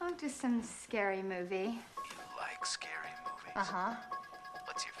to some scary movie. You like scary movies? Uh-huh.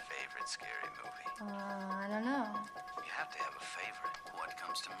 What's your favorite scary movie? I don't know. You have to have a favorite. What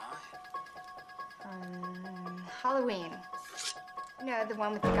comes to mind? Halloween. You know, the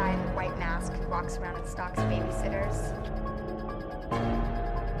one with the guy in the white mask who walks around and stalks babysitters.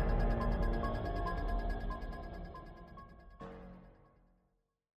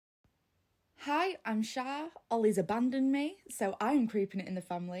 Hi, I'm Shah. Ollie's abandoned me, so I'm Creeping It in the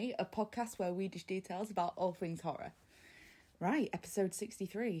Family, a podcast where we dish details about all things horror. Right, episode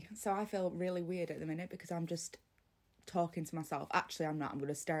 63. So I feel really weird at the minute because I'm just talking to myself. Actually, I'm not. I'm going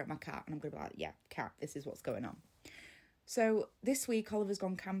to stare at my cat and I'm going to be like, yeah, cat, this is what's going on. So this week, Oliver's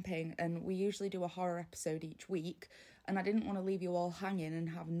gone camping and we usually do a horror episode each week, and I didn't want to leave you all hanging and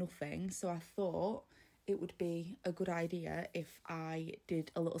have nothing, so I thought it would be a good idea if I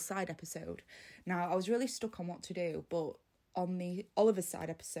did a little side episode. Now, I was really stuck on what to do, but on the Oliver side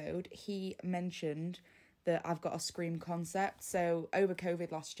episode, he mentioned that I've got a Scream concept. So over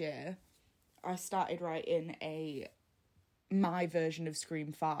COVID last year, I started writing my version of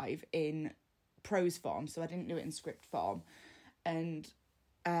Scream 5 in prose form, so I didn't do it in script form. And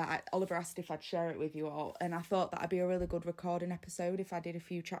Oliver asked if I'd share it with you all, and I thought that'd be a really good recording episode if I did a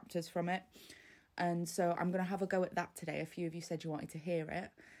few chapters from it. And so I'm going to have a go at that today. A few of you said you wanted to hear it,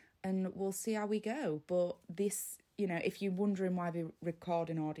 and we'll see how we go. But this, you know, if you're wondering why the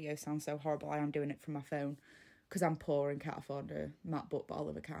recording audio sounds so horrible, I am doing it from my phone because I'm poor and can't afford a MacBook, but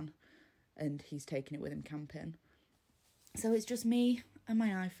Oliver can, and he's taking it with him camping. So it's just me and my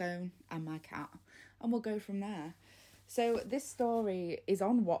iPhone and my cat, and we'll go from there. So this story is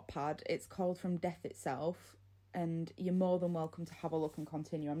on Wattpad. It's called From Death Itself, and you're more than welcome to have a look and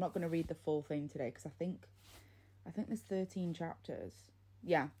continue. I'm not going to read the full thing today because I think there's 13 chapters.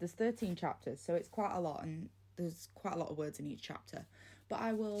 Yeah, there's 13 chapters, so it's quite a lot, and there's quite a lot of words in each chapter. But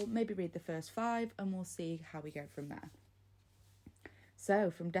I will maybe read the first 5 and we'll see how we go from there.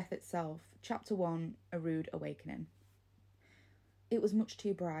 So, From Death Itself, Chapter 1, A Rude Awakening. It was much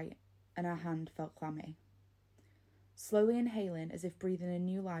too bright, and her hand felt clammy. Slowly inhaling as if breathing a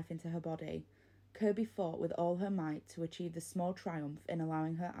new life into her body, Kirby fought with all her might to achieve the small triumph in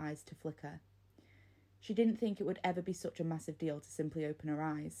allowing her eyes to flicker. She didn't think it would ever be such a massive deal to simply open her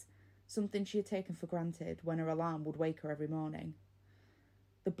eyes, something she had taken for granted when her alarm would wake her every morning.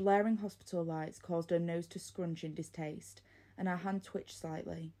 The blaring hospital lights caused her nose to scrunch in distaste, and her hand twitched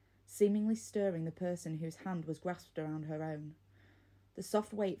slightly, seemingly stirring the person whose hand was grasped around her own. The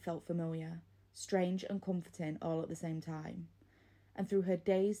soft weight felt familiar, strange and comforting all at the same time, and through her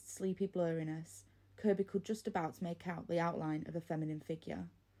dazed, sleepy blurriness, Kirby could just about make out the outline of a feminine figure.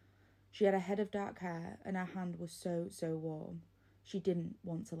 She had a head of dark hair, and her hand was so warm. She didn't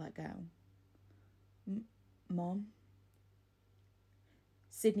want to let go. Mom?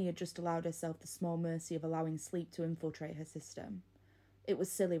 Sydney had just allowed herself the small mercy of allowing sleep to infiltrate her system. It was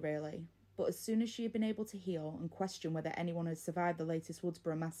silly, really, but as soon as she had been able to heal and question whether anyone had survived the latest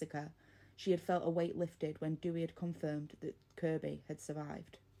Woodsboro massacre, she had felt a weight lifted when Dewey had confirmed that Kirby had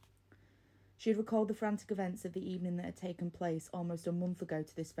survived. She had recalled the frantic events of the evening that had taken place almost a month ago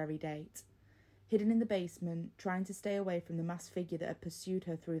to this very date. Hidden in the basement, trying to stay away from the masked figure that had pursued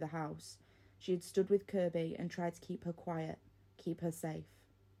her through the house, she had stood with Kirby and tried to keep her quiet, keep her safe.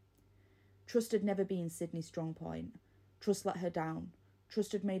 Trust had never been Sydney's strong point. Trust let her down.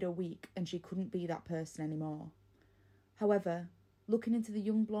 Trust had made her weak, and she couldn't be that person anymore. However, looking into the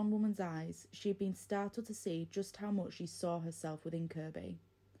young blonde woman's eyes, she had been startled to see just how much she saw herself within Kirby.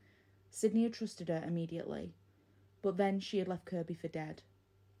 Sydney had trusted her immediately, but then she had left Kirby for dead,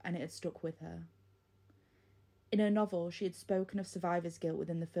 and it had stuck with her. In her novel, she had spoken of survivor's guilt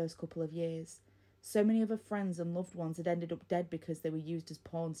within the first couple of years. So many of her friends and loved ones had ended up dead because they were used as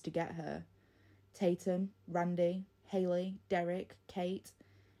pawns to get her. Tatum, Randy, Haley, Derek, Kate,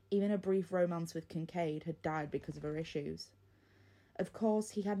 even a brief romance with Kincaid had died because of her issues. Of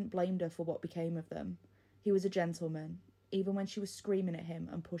course, he hadn't blamed her for what became of them. He was a gentleman, even when she was screaming at him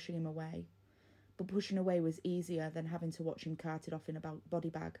and pushing him away. But pushing away was easier than having to watch him carted off in a body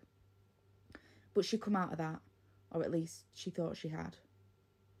bag. But she'd come out of that, or at least she thought she had.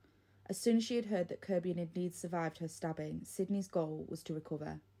 As soon as she had heard that Kirby had indeed survived her stabbing, Sydney's goal was to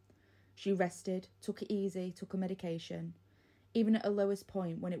recover. She rested, took it easy, took her medication. Even at her lowest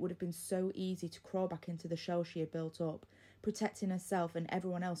point, when it would have been so easy to crawl back into the shell she had built up, protecting herself and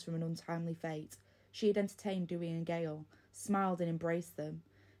everyone else from an untimely fate, she had entertained Dewey and Gale, smiled and embraced them.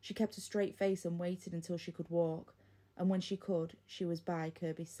 She kept a straight face and waited until she could walk, and when she could, she was by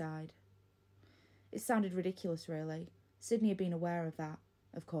Kirby's side. It sounded ridiculous, really. Sydney had been aware of that,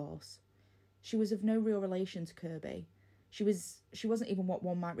 of course. She was of no real relation to Kirby. She wasn't even what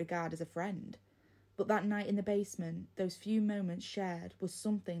one might regard as a friend. But that night in the basement, those few moments shared, was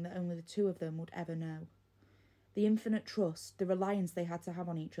something that only the two of them would ever know. The infinite trust, the reliance they had to have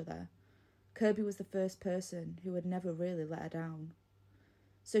on each other. Kirby was the first person who had never really let her down.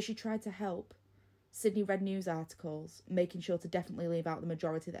 So she tried to help. Sydney read news articles, making sure to definitely leave out the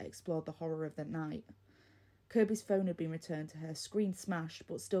majority that explored the horror of that night. Kirby's phone had been returned to her, screen smashed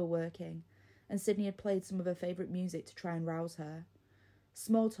but still working, and Sydney had played some of her favourite music to try and rouse her.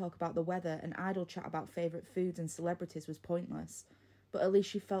 Small talk about the weather and idle chat about favourite foods and celebrities was pointless, but at least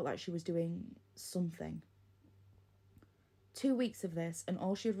she felt like she was doing something. 2 weeks of this, and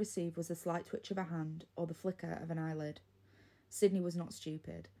all she had received was the slight twitch of a hand or the flicker of an eyelid. Sydney was not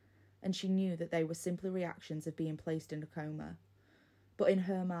stupid, and she knew that they were simply reactions of being placed in a coma. But in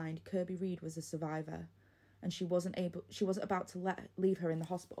her mind, Kirby Reed was a survivor, and she wasn't about to leave her in the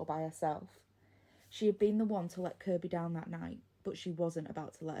hospital by herself. She had been the one to let Kirby down that night, but she wasn't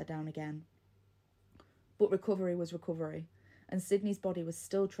about to let her down again. But recovery was recovery, and Sydney's body was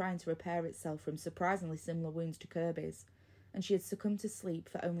still trying to repair itself from surprisingly similar wounds to Kirby's, and she had succumbed to sleep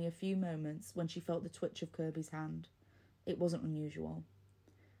for only a few moments when she felt the twitch of Kirby's hand. It wasn't unusual.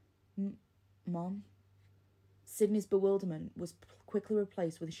 Mom? Sydney's bewilderment was quickly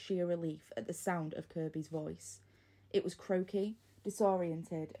replaced with sheer relief at the sound of Kirby's voice. It was croaky,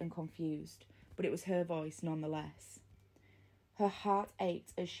 disoriented and confused, but it was her voice nonetheless. Her heart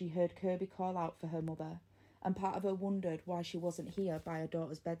ached as she heard Kirby call out for her mother, and part of her wondered why she wasn't here by her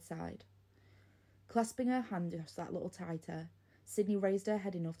daughter's bedside. Clasping her hand just that little tighter, Sydney raised her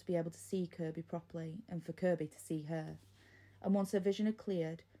head enough to be able to see Kirby properly, and for Kirby to see her. And once her vision had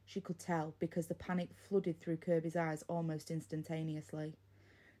cleared, she could tell because the panic flooded through Kirby's eyes almost instantaneously.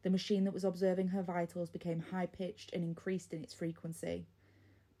 The machine that was observing her vitals became high-pitched and increased in its frequency.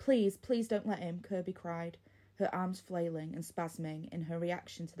 Please, please don't let him, Kirby cried, her arms flailing and spasming in her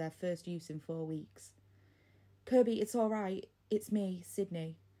reaction to their first use in 4 weeks. Kirby, it's all right. It's me,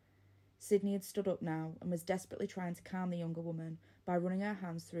 Sydney. Sydney had stood up now and was desperately trying to calm the younger woman by running her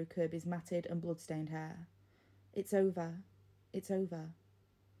hands through Kirby's matted and blood-stained hair. It's over. It's over.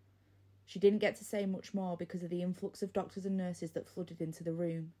 She didn't get to say much more because of the influx of doctors and nurses that flooded into the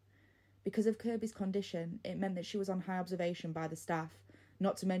room. Because of Kirby's condition, it meant that she was on high observation by the staff,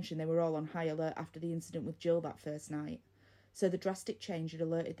 not to mention they were all on high alert after the incident with Jill that first night, so the drastic change had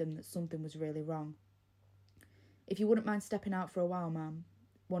alerted them that something was really wrong. If you wouldn't mind stepping out for a while, ma'am,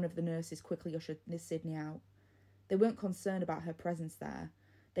 one of the nurses quickly ushered Miss Sydney out. They weren't concerned about her presence there.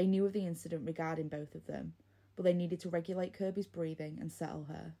 They knew of the incident regarding both of them, but they needed to regulate Kirby's breathing and settle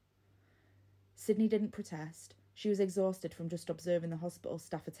her. Sydney didn't protest. She was exhausted from just observing the hospital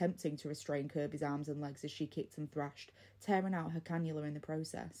staff attempting to restrain Kirby's arms and legs as she kicked and thrashed, tearing out her cannula in the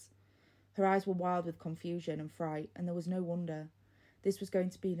process. Her eyes were wild with confusion and fright, and there was no wonder. This was going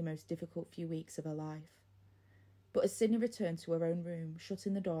to be the most difficult few weeks of her life. But as Sydney returned to her own room,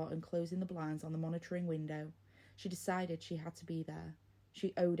 shutting the door and closing the blinds on the monitoring window, she decided she had to be there.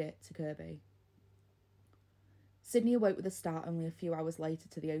 She owed it to Kirby. Sydney awoke with a start only a few hours later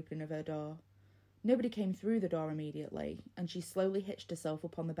to the opening of her door. Nobody came through the door immediately, and she slowly hitched herself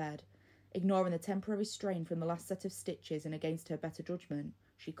up on the bed. Ignoring the temporary strain from the last set of stitches and against her better judgment,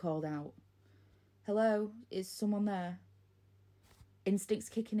 she called out, "Hello, is someone there?" Instincts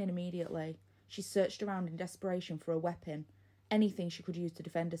kicking in immediately, she searched around in desperation for a weapon, anything she could use to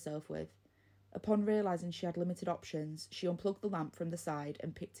defend herself with. Upon realising she had limited options, she unplugged the lamp from the side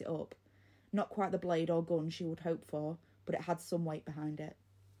and picked it up. Not quite the blade or gun she would hope for, but it had some weight behind it.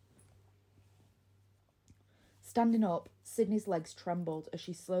 Standing up, Sydney's legs trembled as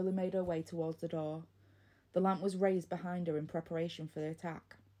she slowly made her way towards the door. The lamp was raised behind her in preparation for the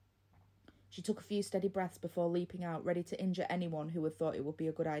attack. She took a few steady breaths before leaping out, ready to injure anyone who had thought it would be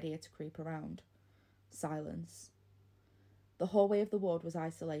a good idea to creep around. Silence. The hallway of the ward was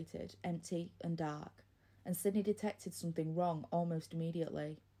isolated, empty and dark, and Sydney detected something wrong almost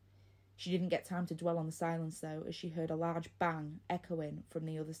immediately. She didn't get time to dwell on the silence, though, as she heard a large bang echoing from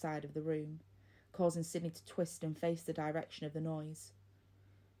the other side of the room, causing Sydney to twist and face the direction of the noise.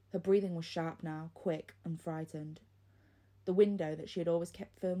 Her breathing was sharp now, quick and frightened. The window that she had always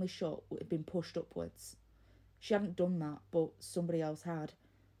kept firmly shut had been pushed upwards. She hadn't done that, but somebody else had,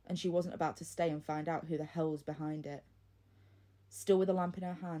 and she wasn't about to stay and find out who the hell was behind it. Still with a lamp in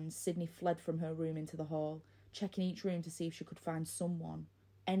her hands, Sydney fled from her room into the hall, checking each room to see if she could find someone,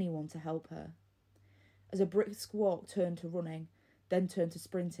 anyone to help her. As a brisk walk turned to running, then turned to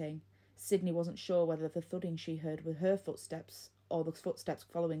sprinting, Sydney wasn't sure whether the thudding she heard were her footsteps or the footsteps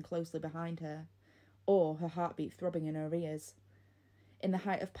following closely behind her, or her heartbeat throbbing in her ears. In the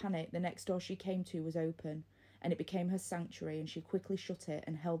height of panic, the next door she came to was open, and it became her sanctuary, and she quickly shut it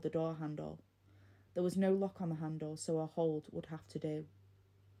and held the door handle. There was no lock on the handle, so a hold would have to do.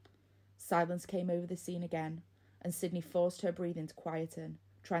 Silence came over the scene again, and Sydney forced her breathing to quieten,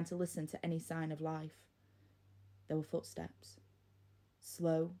 trying to listen to any sign of life. There were footsteps.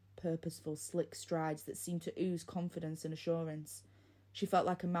 Slow, purposeful, slick strides that seemed to ooze confidence and assurance. She felt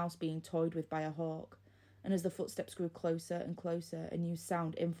like a mouse being toyed with by a hawk, and as the footsteps grew closer and closer, a new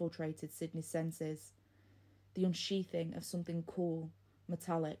sound infiltrated Sydney's senses. The unsheathing of something cool,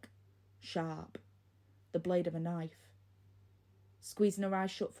 metallic, sharp. The blade of a knife. Squeezing her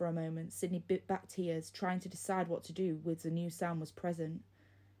eyes shut for a moment, Sydney bit back tears, trying to decide what to do with the new sound was present.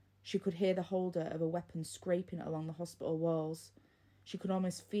 She could hear the holder of a weapon scraping along the hospital walls. She could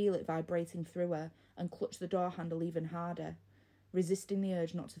almost feel it vibrating through her and clutched the door handle even harder, resisting the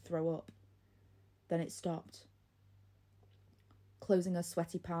urge not to throw up. Then it stopped. Closing her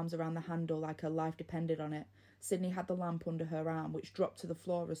sweaty palms around the handle like her life depended on it, Sydney had the lamp under her arm, which dropped to the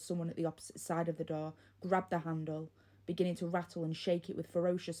floor as someone at the opposite side of the door grabbed the handle, beginning to rattle and shake it with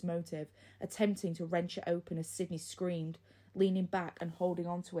ferocious motive, attempting to wrench it open as Sydney screamed, leaning back and holding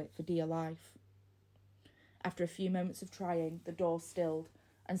onto it for dear life. After a few moments of trying, the door stilled,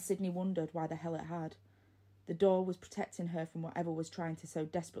 and Sydney wondered why the hell it had. The door was protecting her from whatever was trying to so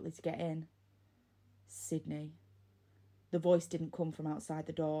desperately to get in. Sydney. The voice didn't come from outside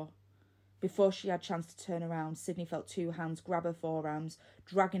the door. Before she had a chance to turn around, Sydney felt two hands grab her forearms,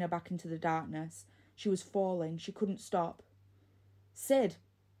 dragging her back into the darkness. She was falling. She couldn't stop. Sid!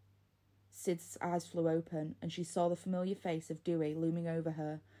 Sid's eyes flew open, and she saw the familiar face of Dewey looming over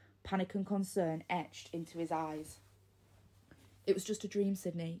her, panic and concern etched into his eyes. It was just a dream,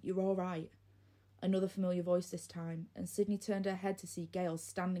 Sydney. You're all right. Another familiar voice this time, and Sydney turned her head to see Gail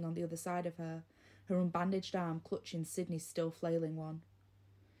standing on the other side of her, her unbandaged arm clutching Sydney's still flailing one.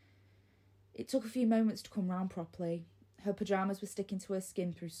 It took a few moments to come round properly. Her pyjamas were sticking to her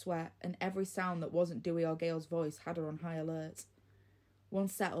skin through sweat, and every sound that wasn't Dewey or Gail's voice had her on high alert.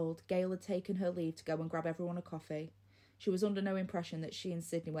 Once settled, Gail had taken her leave to go and grab everyone a coffee. She was under no impression that she and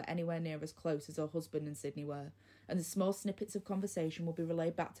Sydney were anywhere near as close as her husband and Sydney were, and the small snippets of conversation would be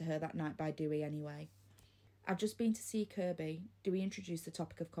relayed back to her that night by Dewey anyway. I've just been to see Kirby. Dewey introduced the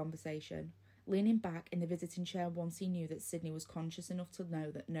topic of conversation, leaning back in the visiting chair once he knew that Sydney was conscious enough to know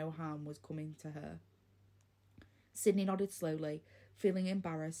that no harm was coming to her. Sydney nodded slowly, feeling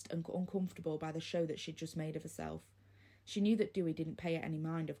embarrassed and uncomfortable by the show that she'd just made of herself. She knew that Dewey didn't pay it any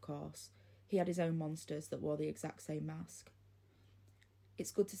mind, of course. He had his own monsters that wore the exact same mask.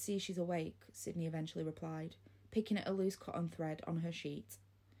 It's good to see she's awake, Sydney eventually replied, picking at a loose cotton thread on her sheet.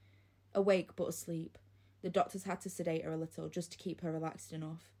 Awake but asleep. The doctors had to sedate her a little just to keep her relaxed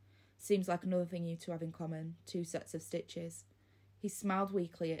enough. Seems like another thing you two have in common, 2 sets of stitches. He smiled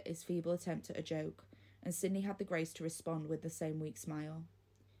weakly at his feeble attempt at a joke, and Sydney had the grace to respond with the same weak smile.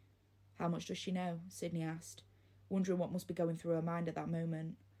 How much does she know? Sydney asked, wondering what must be going through her mind at that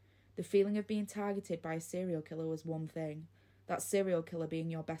moment. The feeling of being targeted by a serial killer was one thing. That serial killer being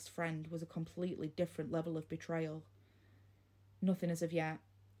your best friend was a completely different level of betrayal. Nothing as of yet.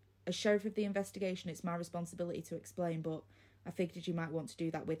 As sheriff of the investigation, it's my responsibility to explain, but I figured you might want to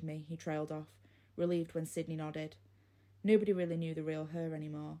do that with me, he trailed off, relieved when Sydney nodded. Nobody really knew the real her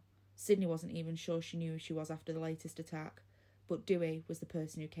anymore. Sydney wasn't even sure she knew who she was after the latest attack, but Dewey was the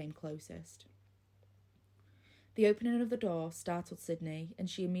person who came closest. The opening of the door startled Sydney, and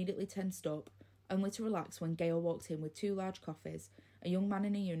she immediately tensed up, only to relax when Gail walked in with 2 large coffees, a young man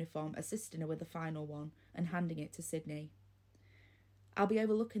in a uniform assisting her with the final one and handing it to Sydney. I'll be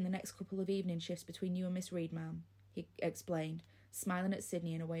overlooking the next couple of evening shifts between you and Miss Reed, ma'am, he explained, smiling at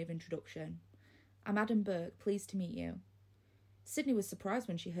Sydney in a way of introduction. I'm Adam Burke, pleased to meet you. Sydney was surprised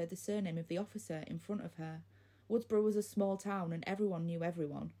when she heard the surname of the officer in front of her. Woodsboro was a small town and everyone knew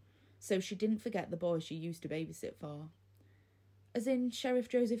everyone, so she didn't forget the boy she used to babysit for. As in Sheriff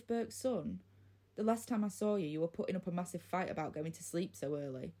Joseph Burke's son? The last time I saw you, you were putting up a massive fight about going to sleep so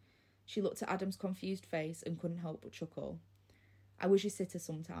early. She looked at Adam's confused face and couldn't help but chuckle. I was your sitter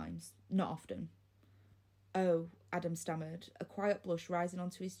sometimes, not often. Oh, Adam stammered, a quiet blush rising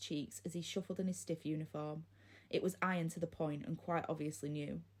onto his cheeks as he shuffled in his stiff uniform. It was iron to the point and quite obviously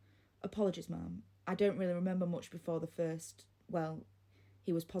new. Apologies, ma'am. I don't really remember much before the first... Well,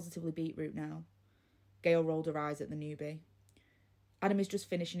 he was positively beetroot now. Gail rolled her eyes at the newbie. Adam is just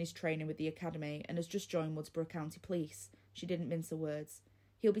finishing his training with the academy and has just joined Woodsboro County Police. She didn't mince her words.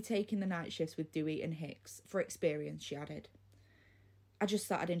 He'll be taking the night shifts with Dewey and Hicks. For experience, she added. I just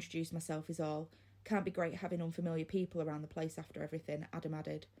thought I'd introduce myself is all. Can't be great having unfamiliar people around the place after everything, Adam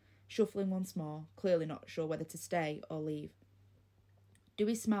added, shuffling once more, clearly not sure whether to stay or leave.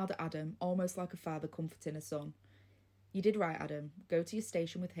 Dewey smiled at Adam, almost like a father comforting a son. "You did right, Adam. Go to your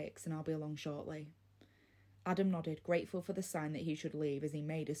station with Hicks and I'll be along shortly." Adam nodded, grateful for the sign that he should leave as he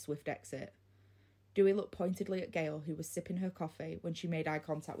made his swift exit. Dewey looked pointedly at Gail, who was sipping her coffee when she made eye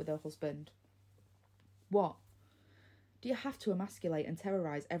contact with her husband. "What? Do you have to emasculate and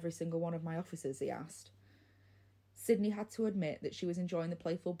terrorise every single one of my officers?" he asked. Sydney had to admit that she was enjoying the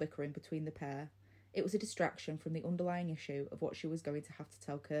playful bickering between the pair. It was a distraction from the underlying issue of what she was going to have to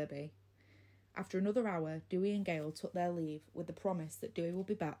tell Kirby. After another hour, Dewey and Gail took their leave with the promise that Dewey would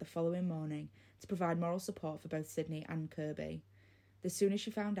be back the following morning to provide moral support for both Sydney and Kirby. The sooner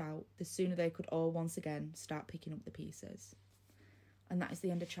she found out, the sooner they could all once again start picking up the pieces. And that is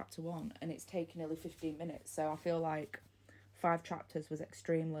the end of chapter 1, and it's taken nearly 15 minutes, so I feel like 5 chapters was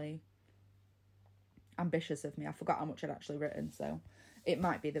extremely ambitious of me. I forgot how much I'd actually written, so it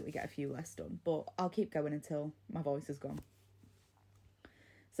might be that we get a few less done, but I'll keep going until my voice is gone.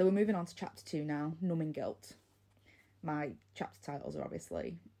 So we're moving on to chapter 2 now, Numbing Guilt. My chapter titles are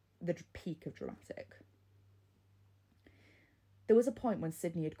obviously the peak of dramatic. There was a point when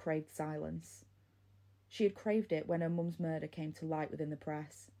Sydney had craved silence. She had craved it when her mum's murder came to light within the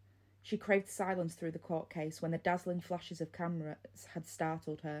press. She craved silence through the court case when the dazzling flashes of cameras had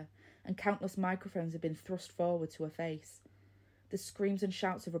startled her, and countless microphones had been thrust forward to her face. The screams and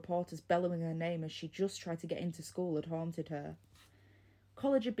shouts of reporters bellowing her name as she just tried to get into school had haunted her.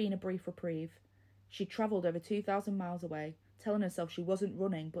 College had been a brief reprieve. She'd travelled over 2,000 miles away, telling herself she wasn't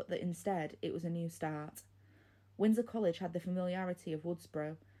running, but that instead it was a new start. Windsor College had the familiarity of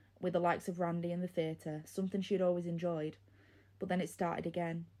Woodsboro, with the likes of Randy and the theatre, something she had always enjoyed. But then it started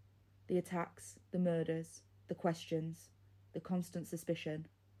again. The attacks, the murders, the questions, the constant suspicion.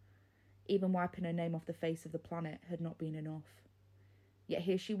 Even wiping her name off the face of the planet had not been enough. Yet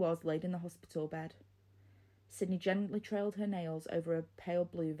here she was, laid in the hospital bed. Sydney gently trailed her nails over a pale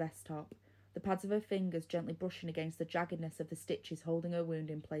blue vest top, the pads of her fingers gently brushing against the jaggedness of the stitches holding her wound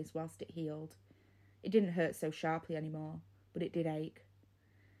in place whilst it healed. It didn't hurt so sharply anymore, but it did ache.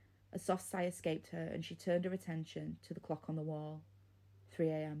 A soft sigh escaped her, and she turned her attention to the clock on the wall. 3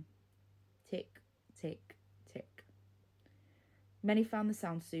 a.m. Tick, tick, tick. Many found the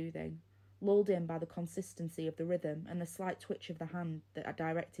sound soothing, lulled in by the consistency of the rhythm and the slight twitch of the hand that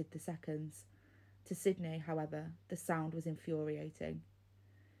directed the seconds. To Sydney, however, the sound was infuriating.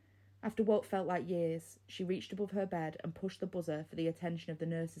 After what felt like years, she reached above her bed and pushed the buzzer for the attention of the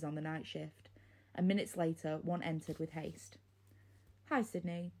nurses on the night shift, and minutes later one entered with haste. "Hi,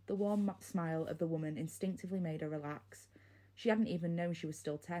 Sydney." The warm smile of the woman instinctively made her relax. She hadn't even known she was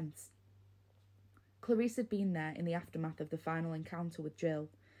still tense. Clarice had been there in the aftermath of the final encounter with Jill.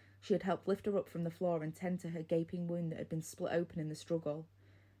 She had helped lift her up from the floor and tend to her gaping wound that had been split open in the struggle.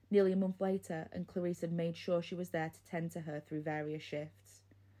 Nearly a month later, and Clarice had made sure she was there to tend to her through various shifts.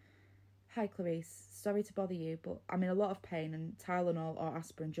 "Hi, Clarice. Sorry to bother you, but I'm in a lot of pain and Tylenol or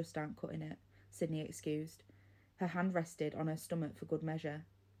aspirin just aren't cutting it," Sydney excused. Her hand rested on her stomach for good measure.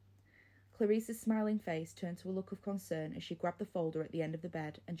 Clarice's smiling face turned to a look of concern as she grabbed the folder at the end of the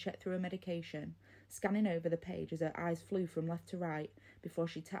bed and checked through her medication, scanning over the page as her eyes flew from left to right before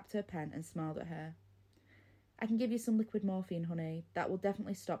she tapped her pen and smiled at her. "I can give you some liquid morphine, honey. That will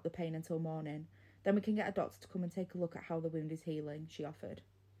definitely stop the pain until morning. Then we can get a doctor to come and take a look at how the wound is healing," she offered.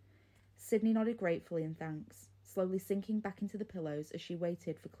 Sydney nodded gratefully in thanks, slowly sinking back into the pillows as she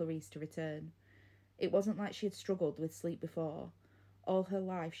waited for Clarice to return. It wasn't like she had struggled with sleep before. All her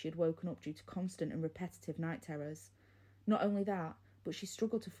life she had woken up due to constant and repetitive night terrors. Not only that, but she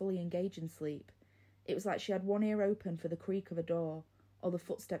struggled to fully engage in sleep. It was like she had one ear open for the creak of a door, or the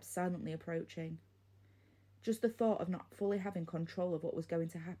footsteps silently approaching. Just the thought of not fully having control of what was going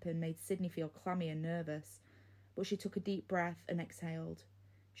to happen made Sydney feel clammy and nervous, but she took a deep breath and exhaled.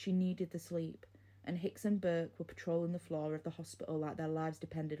 She needed the sleep, and Hicks and Burke were patrolling the floor of the hospital like their lives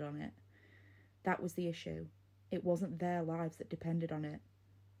depended on it. That was the issue. It wasn't their lives that depended on it.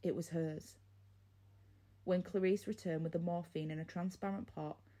 It was hers. When Clarice returned with the morphine in a transparent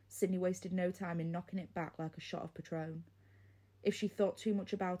pot, Sydney wasted no time in knocking it back like a shot of Patron. If she thought too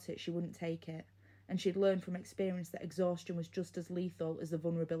much about it, she wouldn't take it, and she'd learned from experience that exhaustion was just as lethal as the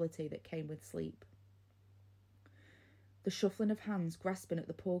vulnerability that came with sleep. The shuffling of hands grasping at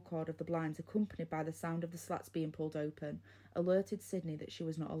the pull cord of the blinds, accompanied by the sound of the slats being pulled open, alerted Sydney that she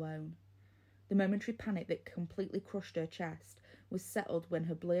was not alone. The momentary panic that completely crushed her chest was settled when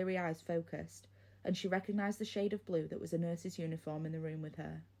her bleary eyes focused, and she recognised the shade of blue that was a nurse's uniform in the room with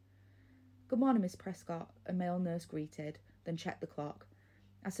her. "Good morning, Miss Prescott," a male nurse greeted, then checked the clock.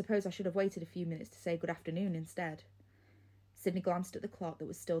 "I suppose I should have waited a few minutes to say good afternoon instead." Sydney glanced at the clock that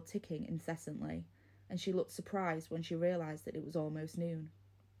was still ticking incessantly, and she looked surprised when she realised that it was almost noon.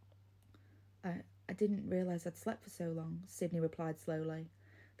 I didn't realise I'd slept for so long, Sydney replied slowly.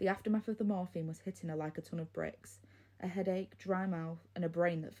 The aftermath of the morphine was hitting her like a ton of bricks. A headache, dry mouth, and a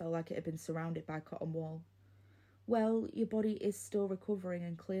brain that felt like it had been surrounded by cotton wool. Well, your body is still recovering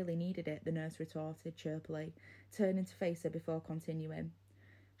and clearly needed it, the nurse retorted chirpily, turning to face her before continuing.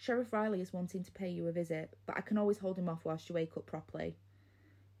 Sheriff Riley is wanting to pay you a visit, but I can always hold him off whilst you wake up properly.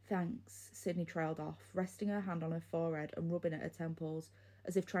 Thanks, Sydney trailed off, resting her hand on her forehead and rubbing at her temples,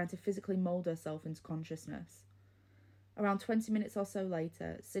 as if trying to physically mould herself into consciousness. Around 20 minutes or so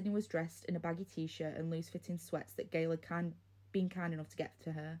later, Sydney was dressed in a baggy t-shirt and loose-fitting sweats that Gail had been kind enough to get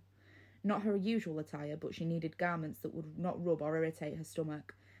to her. Not her usual attire, but she needed garments that would not rub or irritate her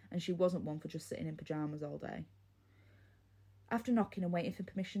stomach, and she wasn't one for just sitting in pyjamas all day. After knocking and waiting for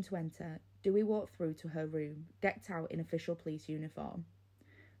permission to enter, Dewey walked through to her room, decked out in official police uniform.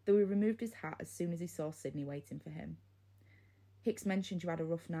 Dewey removed his hat as soon as he saw Sydney waiting for him. Hicks mentioned you had a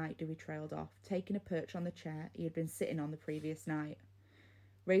rough night, Dewey trailed off, taking a perch on the chair he had been sitting on the previous night.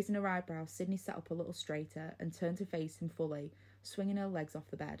 Raising her eyebrows, Sydney sat up a little straighter and turned to face him fully, swinging her legs off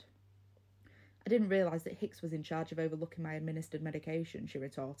the bed. I didn't realise that Hicks was in charge of overlooking my administered medication, she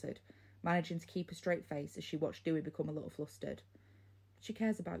retorted, managing to keep a straight face as she watched Dewey become a little flustered. She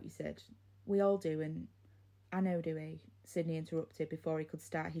cares about you, Sid. We all do, and... I know, Dewey, Sydney interrupted before he could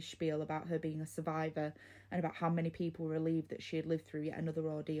start his spiel about her being a survivor and about how many people were relieved that she had lived through yet another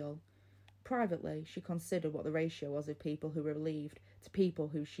ordeal. Privately, she considered what the ratio was of people who were relieved to people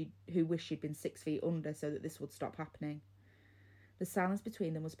who wished she'd been 6 feet under so that this would stop happening. The silence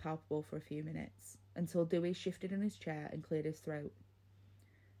between them was palpable for a few minutes, until Dewey shifted in his chair and cleared his throat.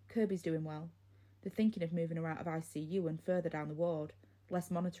 Kirby's doing well. They're thinking of moving her out of ICU and further down the ward. Less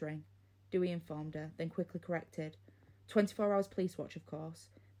monitoring, Dewey informed her, then quickly corrected. 24 hours police watch, of course,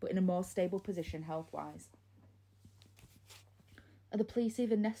 but in a more stable position health-wise. Are the police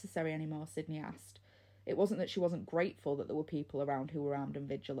even necessary anymore, Sydney asked. It wasn't that she wasn't grateful that there were people around who were armed and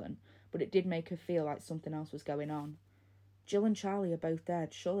vigilant, but it did make her feel like something else was going on. Jill and Charlie are both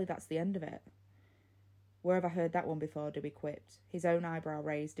dead. Surely that's the end of it. Where have I heard that one before, Dewey quipped, his own eyebrow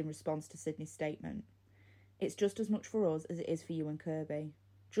raised in response to Sydney's statement. It's just as much for us as it is for you and Kirby.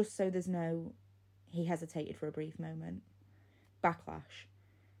 Just so there's no... He hesitated for a brief moment. Backlash.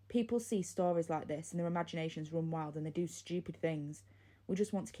 People see stories like this and their imaginations run wild and they do stupid things. We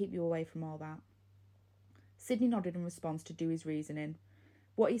just want to keep you away from all that. Sydney nodded in response to Dewey's reasoning.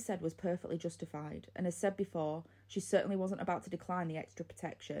 What he said was perfectly justified, and as said before, she certainly wasn't about to decline the extra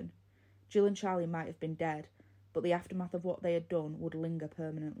protection. Jill and Charlie might have been dead, but the aftermath of what they had done would linger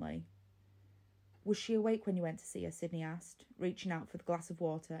permanently. Was she awake when you went to see her? Sydney asked, reaching out for the glass of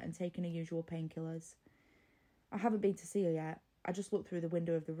water and taking her usual painkillers. I haven't been to see her yet. I just looked through the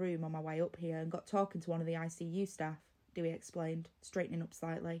window of the room on my way up here and got talking to one of the ICU staff, Dewey explained, straightening up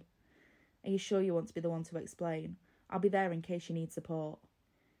slightly. Are you sure you want to be the one to explain? I'll be there in case you need support.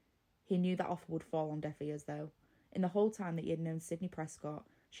 He knew that offer would fall on deaf ears, though. In the whole time that he had known Sydney Prescott,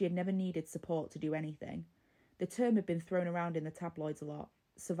 she had never needed support to do anything. The term had been thrown around in the tabloids a lot,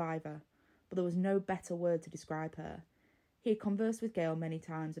 survivor, but there was no better word to describe her. He had conversed with Gail many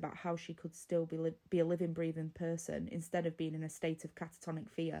times about how she could still be a living, breathing person instead of being in a state of catatonic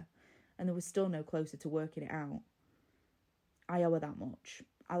fear, and there was still no closer to working it out. I owe her that much.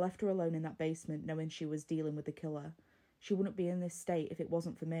 I left her alone in that basement knowing she was dealing with the killer. She wouldn't be in this state if it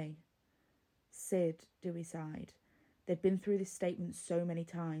wasn't for me. Sid, Dewey sighed. They'd been through this statement so many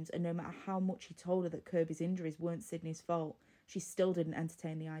times, and no matter how much he told her that Kirby's injuries weren't Sydney's fault, she still didn't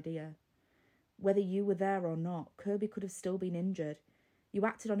entertain the idea. Whether you were there or not, Kirby could have still been injured. You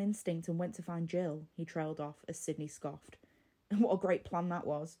acted on instinct and went to find Jill, he trailed off as Sydney scoffed. And what a great plan that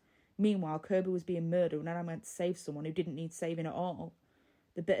was. Meanwhile, Kirby was being murdered and I went to save someone who didn't need saving at all.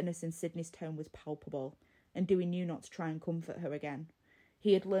 The bitterness in Sydney's tone was palpable, and Dewey knew not to try and comfort her again.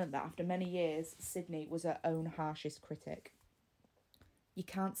 He had learnt that after many years, Sydney was her own harshest critic. You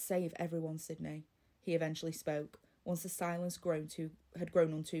can't save everyone, Sydney, he eventually spoke, once the silence had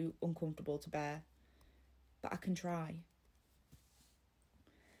grown on too uncomfortable to bear. But I can try.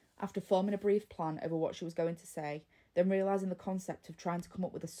 After forming a brief plan over what she was going to say, then realising the concept of trying to come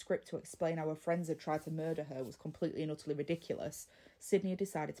up with a script to explain how her friends had tried to murder her was completely and utterly ridiculous, Sydney had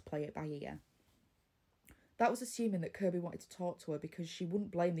decided to play it by ear. That was assuming that Kirby wanted to talk to her because she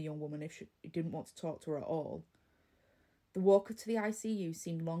wouldn't blame the young woman if she didn't want to talk to her at all. The walk to the ICU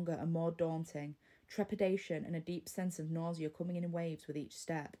seemed longer and more daunting, trepidation and a deep sense of nausea coming in waves with each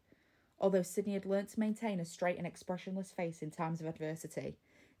step. Although Sydney had learnt to maintain a straight and expressionless face in times of adversity,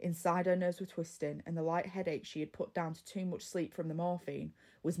 inside her nerves were twisting and the light headache she had put down to too much sleep from the morphine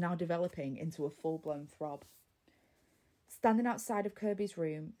was now developing into a full-blown throb. Standing outside of Kirby's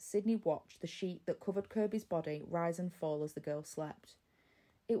room, Sydney watched the sheet that covered Kirby's body rise and fall as the girl slept.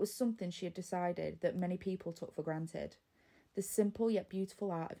 It was something she had decided that many people took for granted. The simple yet beautiful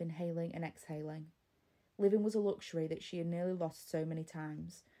art of inhaling and exhaling. Living was a luxury that she had nearly lost so many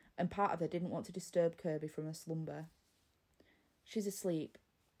times, and part of her didn't want to disturb Kirby from her slumber. "She's asleep.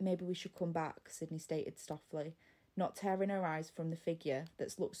 Maybe we should come back," Sydney stated softly, not tearing her eyes from the figure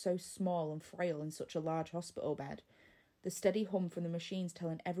that looked so small and frail in such a large hospital bed, the steady hum from the machines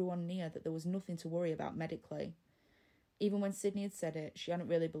telling everyone near that there was nothing to worry about medically. Even when Sydney had said it, she hadn't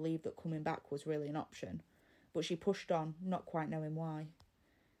really believed that coming back was really an option, but she pushed on, not quite knowing why.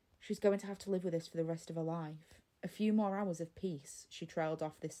 She's going to have to live with this for the rest of her life. A few more hours of peace, she trailed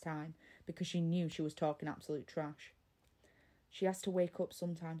off this time, because she knew she was talking absolute trash. "She has to wake up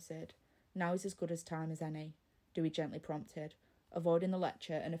sometime, Sid. Now is as good as time as any," Dewey gently prompted, avoiding the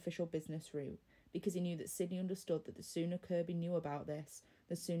lecture and official business route, because he knew that Sydney understood that the sooner Kirby knew about this,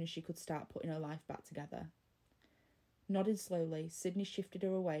 the sooner she could start putting her life back together. Nodding slowly, Sydney shifted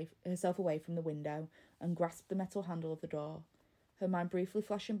herself away from the window and grasped the metal handle of the door, her mind briefly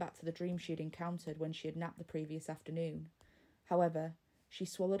flashing back to the dream she had encountered when she had napped the previous afternoon. However, she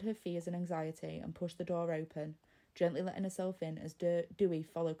swallowed her fears and anxiety and pushed the door open, gently letting herself in as Dewey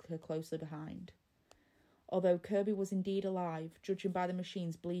followed her closely behind. Although Kirby was indeed alive, judging by the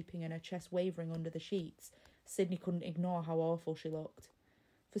machines bleeping and her chest wavering under the sheets, Sydney couldn't ignore how awful she looked.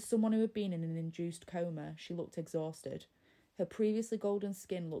 For someone who had been in an induced coma, she looked exhausted. Her previously golden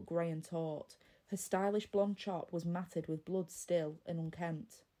skin looked grey and taut. Her stylish blonde chop was matted with blood still and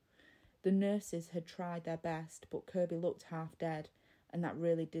unkempt. The nurses had tried their best, but Kirby looked half dead, and that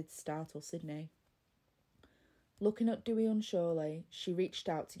really did startle Sydney. Looking at Dewey unsurely, she reached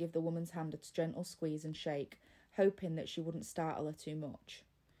out to give the woman's hand a gentle squeeze and shake, hoping that she wouldn't startle her too much.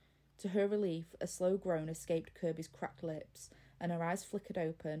 To her relief, a slow groan escaped Kirby's cracked lips, and her eyes flickered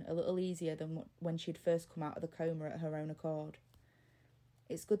open a little easier than when she had first come out of the coma at her own accord.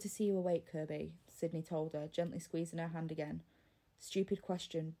 "It's good to see you awake, Kirby," Sydney told her, gently squeezing her hand again. "Stupid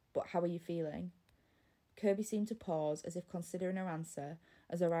question, but how are you feeling?" Kirby seemed to pause, as if considering her answer,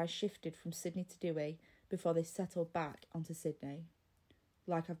 as her eyes shifted from Sydney to Dewey before they settled back onto Sydney.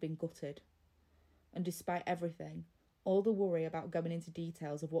 "Like I've been gutted." And despite everything, all the worry about going into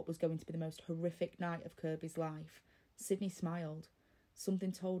details of what was going to be the most horrific night of Kirby's life, Sydney smiled.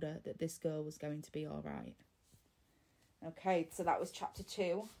 Something told her that this girl was going to be all right. Okay, so that was chapter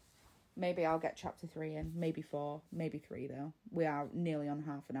 2. Maybe I'll get chapter 3 in, maybe 4, maybe 3 though. We are nearly on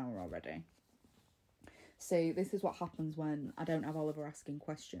half an hour already. So this is what happens when I don't have Oliver asking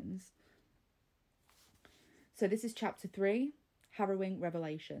questions. So this is chapter 3, Harrowing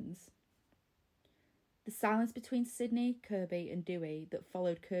Revelations. The silence between Sydney, Kirby and Dewey that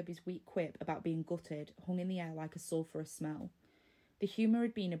followed Kirby's weak quip about being gutted hung in the air like a sulphurous smell. The humour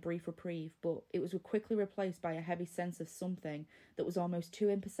had been a brief reprieve, but it was quickly replaced by a heavy sense of something that was almost too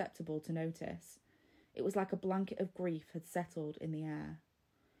imperceptible to notice. It was like a blanket of grief had settled in the air.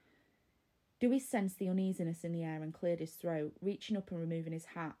 Dewey sensed the uneasiness in the air and cleared his throat, reaching up and removing his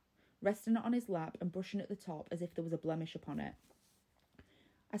hat, resting it on his lap and brushing at the top as if there was a blemish upon it.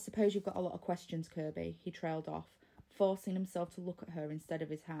 "I suppose you've got a lot of questions, Kirby," he trailed off, forcing himself to look at her instead of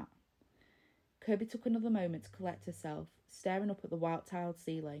his hat. Kirby took another moment to collect herself, staring up at the white-tiled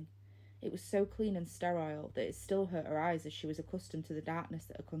ceiling. It was so clean and sterile that it still hurt her eyes as she was accustomed to the darkness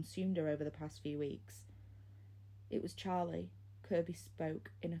that had consumed her over the past few weeks. "It was Charlie," Kirby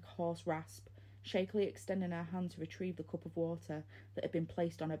spoke in a hoarse rasp, shakily extending her hand to retrieve the cup of water that had been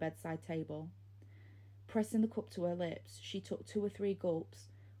placed on her bedside table. Pressing the cup to her lips, she took 2 or 3 gulps,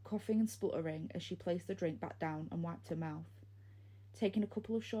 coughing and spluttering as she placed the drink back down and wiped her mouth. Taking a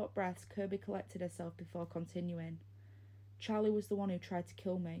couple of short breaths, Kirby collected herself before continuing. "Charlie was the one who tried to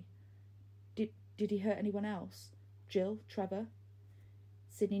kill me. Did he hurt anyone else? Jill? Trevor?"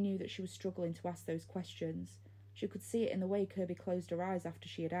 Sydney knew that she was struggling to ask those questions. She could see it in the way Kirby closed her eyes after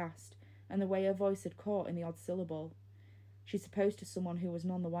she had asked, and the way her voice had caught in the odd syllable. She supposed to someone who was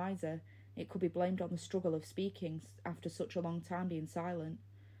none the wiser, it could be blamed on the struggle of speaking after such a long time being silent.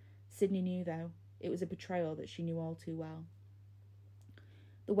 Sydney knew, though, it was a betrayal that she knew all too well.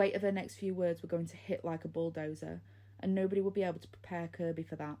 The weight of her next few words were going to hit like a bulldozer, and nobody would be able to prepare Kirby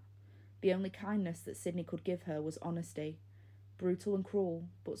for that. The only kindness that Sydney could give her was honesty, brutal and cruel,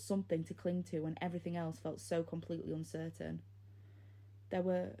 but something to cling to when everything else felt so completely uncertain. There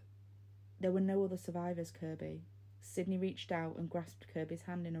were no other survivors, Kirby. Sydney reached out and grasped Kirby's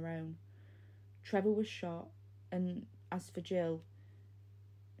hand in her own. Trevor was shot, and as for Jill,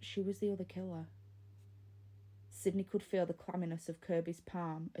 she was the other killer. Sydney could feel the clamminess of Kirby's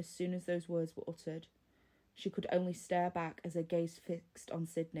palm as soon as those words were uttered. She could only stare back as her gaze fixed on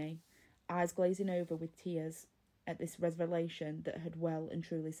Sydney, eyes glazing over with tears at this revelation that had well and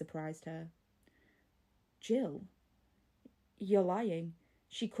truly surprised her. Jill, you're lying.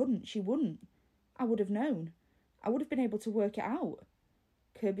 She wouldn't. I would have known. I would have been able to work it out.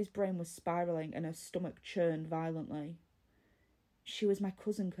 Kirby's brain was spiralling and her stomach churned violently. She was my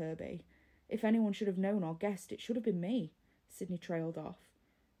cousin, Kirby. If anyone should have known or guessed, it should have been me, Sydney trailed off.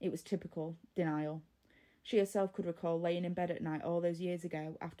 It was typical denial. She herself could recall laying in bed at night all those years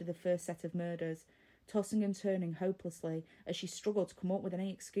ago after the first set of murders, tossing and turning hopelessly as she struggled to come up with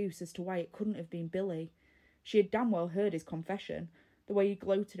any excuse as to why it couldn't have been Billy. She had damn well heard his confession, the way he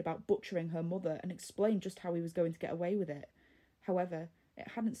gloated about butchering her mother and explained just how he was going to get away with it. However, it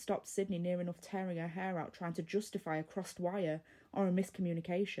hadn't stopped Sydney near enough tearing her hair out trying to justify a crossed wire or a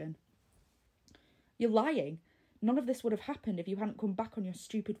miscommunication. You're lying. None of this would have happened if you hadn't come back on your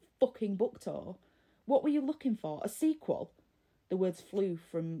stupid fucking book tour. What were you looking for? A sequel? The words flew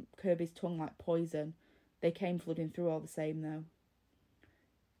from Kirby's tongue like poison. They came flooding through all the same, though.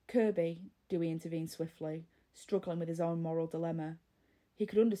 Kirby, Dewey intervened swiftly, struggling with his own moral dilemma. He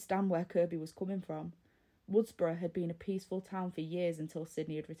could understand where Kirby was coming from. Woodsboro had been a peaceful town for years until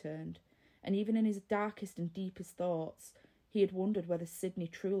Sydney had returned, and even in his darkest and deepest thoughts, he had wondered whether Sydney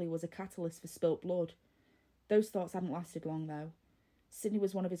truly was a catalyst for spilt blood. Those thoughts hadn't lasted long, though. Sydney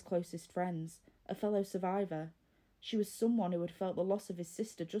was one of his closest friends, a fellow survivor. She was someone who had felt the loss of his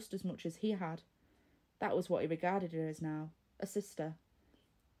sister just as much as he had. That was what he regarded her as now, a sister.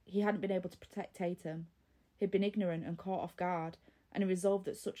 He hadn't been able to protect Tatum. He'd been ignorant and caught off guard, and he resolved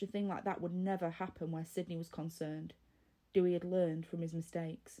that such a thing like that would never happen where Sydney was concerned. Dewey had learned from his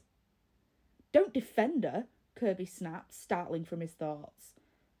mistakes. Don't defend her, Kirby snapped, startling from his thoughts.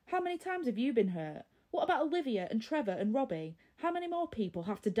 How many times have you been hurt? What about Olivia and Trevor and Robbie? How many more people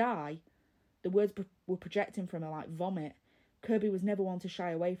have to die? The words were projecting from her like vomit. Kirby was never one to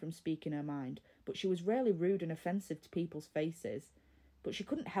shy away from speaking her mind, but she was rarely rude and offensive to people's faces. But she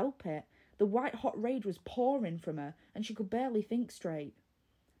couldn't help it. The white-hot rage was pouring from her, and she could barely think straight.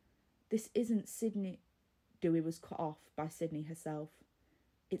 This isn't Sydney... Dewey was cut off by Sydney herself.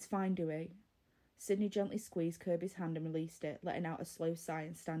 It's fine, Dewey. Sydney gently squeezed Kirby's hand and released it, letting out a slow sigh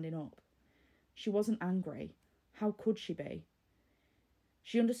and standing up. She wasn't angry. How could she be?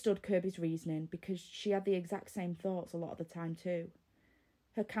 She understood Kirby's reasoning because she had the exact same thoughts a lot of the time too.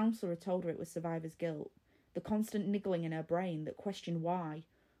 Her counsellor had told her it was survivor's guilt, the constant niggling in her brain that questioned why.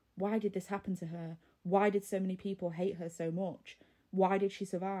 Why did this happen to her? Why did so many people hate her so much? Why did she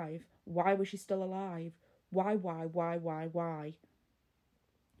survive? Why was she still alive? Why?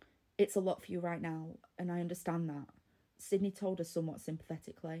 It's a lot for you right now, and I understand that, Sydney told her somewhat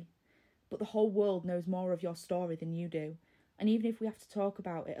sympathetically. But the whole world knows more of your story than you do, and even if we have to talk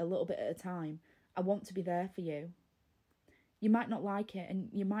about it a little bit at a time, I want to be there for you. You might not like it, and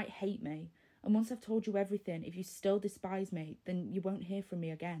you might hate me, and once I've told you everything, if you still despise me, then you won't hear from me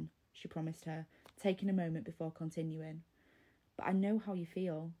again, she promised her, taking a moment before continuing. But I know how you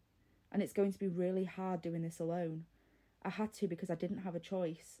feel, and it's going to be really hard doing this alone. I had to because I didn't have a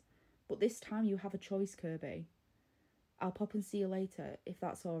choice, but this time you have a choice, Kirby. I'll pop and see you later, if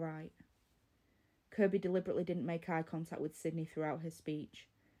that's all right. Kirby deliberately didn't make eye contact with Sydney throughout her speech.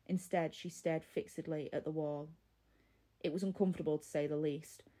 Instead, she stared fixedly at the wall. It was uncomfortable, to say the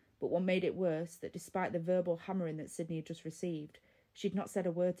least, but what made it worse, that despite the verbal hammering that Sydney had just received, she'd not said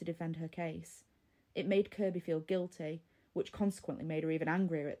a word to defend her case. It made Kirby feel guilty, which consequently made her even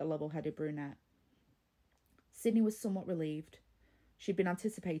angrier at the level-headed brunette. Sydney was somewhat relieved. She'd been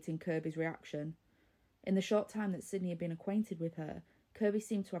anticipating Kirby's reaction. In the short time that Sydney had been acquainted with her, Kirby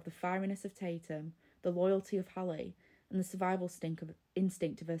seemed to have the fieriness of Tatum, the loyalty of Hallie, and the survival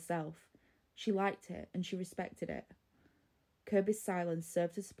instinct of herself. She liked it, and she respected it. Kirby's silence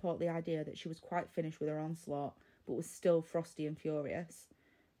served to support the idea that she was quite finished with her onslaught, but was still frosty and furious.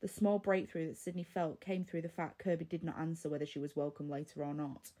 The small breakthrough that Sydney felt came through the fact Kirby did not answer whether she was welcome later or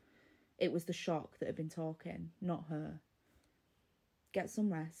not. It was the shock that had been talking, not her. Get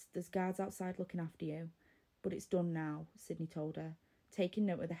some rest. There's guards outside looking after you. But it's done now, Sydney told her, taking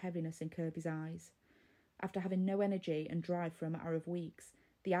note of the heaviness in Kirby's eyes. After having no energy and drive for a matter of weeks,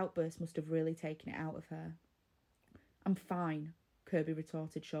 the outburst must have really taken it out of her. I'm fine, Kirby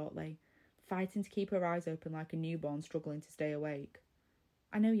retorted shortly, fighting to keep her eyes open like a newborn struggling to stay awake.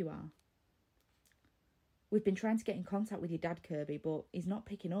 I know you are. We've been trying to get in contact with your dad, Kirby, but he's not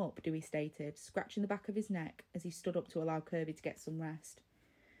picking up, Dewey stated, scratching the back of his neck as he stood up to allow Kirby to get some rest.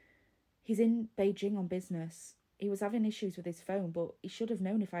 He's in Beijing on business. He was having issues with his phone, but he should have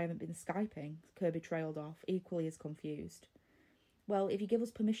known if I haven't been Skyping, Kirby trailed off, equally as confused. Well, if you give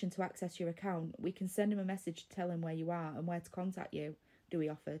us permission to access your account, we can send him a message to tell him where you are and where to contact you, Dewey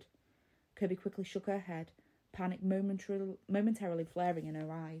offered. Kirby quickly shook her head, panic momentarily flaring in her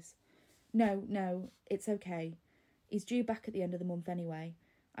eyes. No, it's okay. He's due back at the end of the month anyway.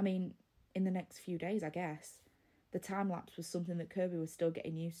 I mean, in the next few days, I guess. The time lapse was something that Kirby was still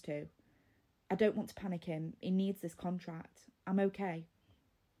getting used to. I don't want to panic him. He needs this contract. I'm okay.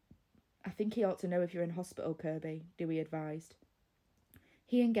 I think he ought to know if you're in hospital, Kirby, Dewey advised.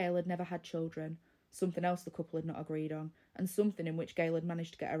 He and Gail had never had children, something else the couple had not agreed on, and something in which Gail had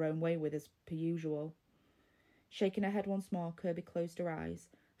managed to get her own way with as per usual. Shaking her head once more, Kirby closed her eyes,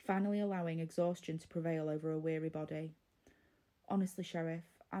 finally allowing exhaustion to prevail over her weary body. Honestly, Sheriff,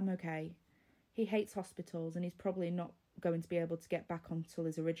 I'm okay. He hates hospitals, and he's probably not going to be able to get back until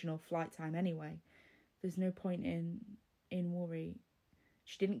his original flight time anyway. There's no point in worry.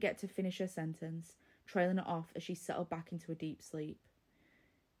 She didn't get to finish her sentence, trailing it off as she settled back into a deep sleep.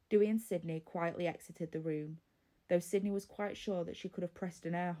 Dewey and Sydney quietly exited the room, though Sydney was quite sure that she could have pressed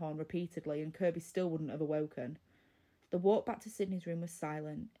an air horn repeatedly and Kirby still wouldn't have awoken. The walk back to Sydney's room was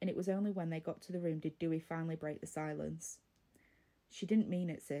silent, and it was only when they got to the room did Dewey finally break the silence. She didn't mean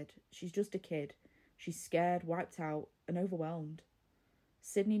it, Sid. She's just a kid. She's scared, wiped out, and overwhelmed.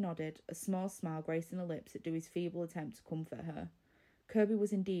 Sydney nodded, a small smile gracing her lips at Dewey's feeble attempt to comfort her. Kirby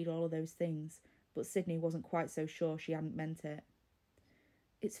was indeed all of those things, but Sydney wasn't quite so sure she hadn't meant it.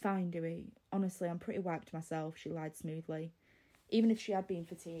 It's fine, Dewey. Honestly, I'm pretty wiped myself, she lied smoothly. Even if she had been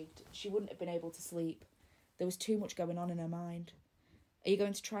fatigued, she wouldn't have been able to sleep. There was too much going on in her mind. Are you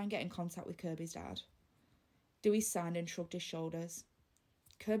going to try and get in contact with Kirby's dad? Dewey signed and shrugged his shoulders.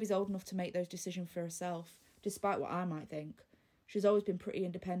 Kirby's old enough to make those decisions for herself, despite what I might think. She's always been pretty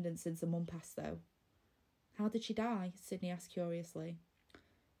independent since the mum passed, though. How did she die? Sydney asked curiously.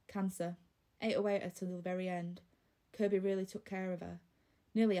 Cancer. Ate away at her till the very end. Kirby really took care of her.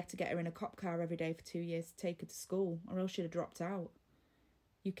 Nearly had to get her in a cop car every day for 2 years to take her to school, or else she'd have dropped out.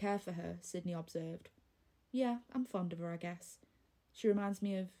 You care for her, Sydney observed. Yeah, I'm fond of her, I guess. She reminds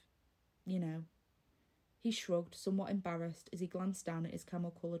me of, you know. He shrugged, somewhat embarrassed, as he glanced down at his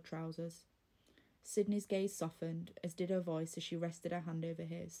camel-coloured trousers. Sydney's gaze softened, as did her voice as she rested her hand over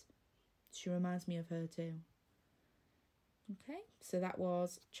his. She reminds me of her too. Okay, so that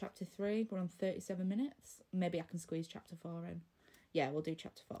was chapter 3. We're on 37 minutes. Maybe I can squeeze chapter 4 in. Yeah, we'll do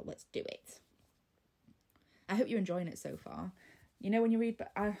chapter 4. Let's do it. I hope you're enjoying it so far. You know, when you read...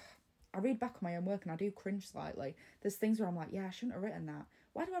 I read back on my own work and I do cringe slightly. There's things where I'm like, yeah, I shouldn't have written that.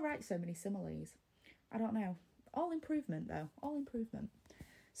 Why do I write so many similes? I don't know. All improvement, though. All improvement.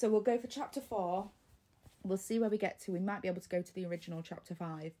 So we'll go for chapter 4. We'll see where we get to. We might be able to go to the original chapter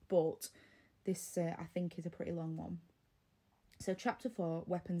 5, but this, I think, is a pretty long one. So chapter 4,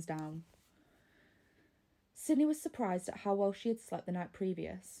 Weapons Down. Sydney was surprised at how well she had slept the night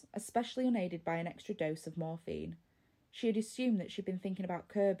previous, especially unaided by an extra dose of morphine. She had assumed that she'd been thinking about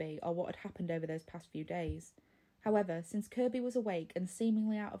Kirby or what had happened over those past few days. However, since Kirby was awake and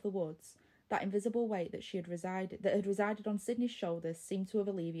seemingly out of the woods, that invisible weight that had resided on Sydney's shoulders seemed to have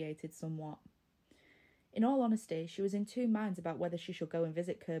alleviated somewhat. In all honesty, she was in two minds about whether she should go and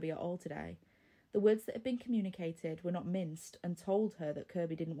visit Kirby at all today. The words that had been communicated were not minced and told her that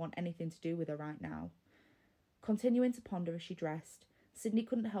Kirby didn't want anything to do with her right now. Continuing to ponder as she dressed, Sydney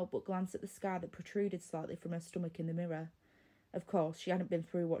couldn't help but glance at the scar that protruded slightly from her stomach in the mirror. Of course, she hadn't been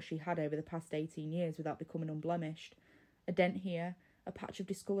through what she had over the past 18 years without becoming unblemished. A dent here, a patch of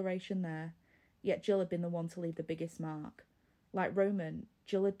discoloration there, yet Jill had been the one to leave the biggest mark. Like Roman,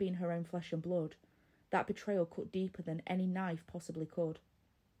 Jill had been her own flesh and blood. That betrayal cut deeper than any knife possibly could.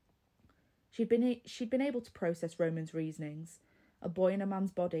 She'd been able to process Roman's reasonings, a boy in a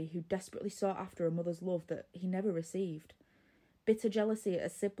man's body who desperately sought after a mother's love that he never received. Bitter jealousy at a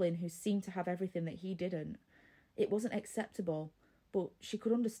sibling who seemed to have everything that he didn't. It wasn't acceptable, but she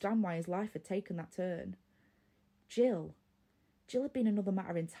could understand why his life had taken that turn. Jill had been another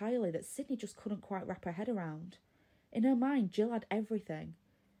matter entirely that Sydney just couldn't quite wrap her head around. In her mind, Jill had everything.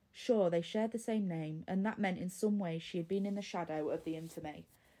 Sure, they shared the same name, and that meant in some way she had been in the shadow of the infamy.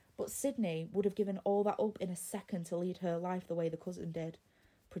 But Sydney would have given all that up in a second to lead her life the way the cousin did.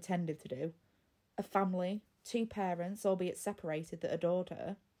 Pretended to do. A family, 2 parents, albeit separated, that adored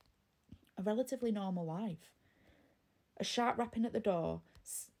her. A relatively normal life. A sharp rapping at the door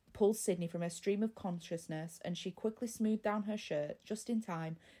pulled Sydney from her stream of consciousness, and she quickly smoothed down her shirt just in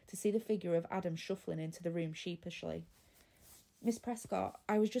time to see the figure of Adam shuffling into the room sheepishly. Miss Prescott,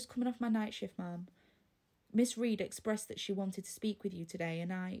 I was just coming off my night shift, ma'am. Miss Reed expressed that she wanted to speak with you today,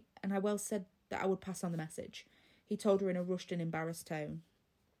 and I well said that I would pass on the message, he told her in a rushed and embarrassed tone.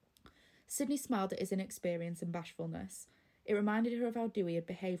 Sydney smiled at his inexperience and bashfulness. It reminded her of how Dewey had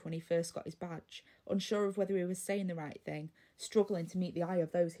behaved when he first got his badge, unsure of whether he was saying the right thing, struggling to meet the eye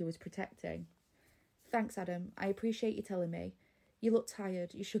of those he was protecting. "Thanks, Adam. I appreciate you telling me. You look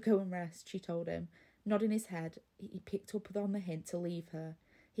tired. You should go and rest," she told him. Nodding his head, he picked up on the hint to leave her.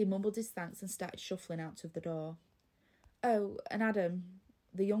 He mumbled his thanks and started shuffling out of the door. "Oh, and Adam..."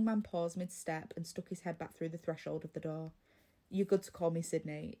 The young man paused mid-step and stuck his head back through the threshold of the door. "You're good to call me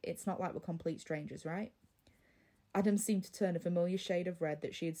Sydney. It's not like we're complete strangers, right?" Adam seemed to turn a familiar shade of red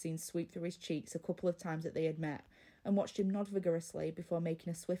that she had seen sweep through his cheeks a couple of times that they had met, and watched him nod vigorously before making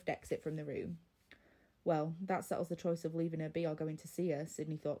a swift exit from the room. Well, that settles the choice of leaving her be or going to see her,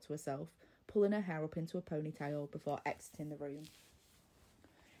 Sydney thought to herself, pulling her hair up into a ponytail before exiting the room.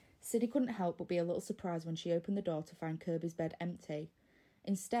 Sydney couldn't help but be a little surprised when she opened the door to find Kirby's bed empty.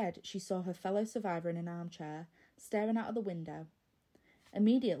 Instead, she saw her fellow survivor in an armchair, staring out of the window.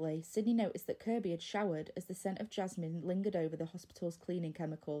 Immediately, Sydney noticed that Kirby had showered as the scent of jasmine lingered over the hospital's cleaning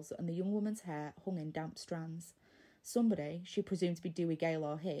chemicals and the young woman's hair hung in damp strands. Somebody, she presumed to be Dewey Gale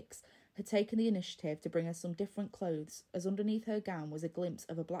or Hicks, had taken the initiative to bring her some different clothes, as underneath her gown was a glimpse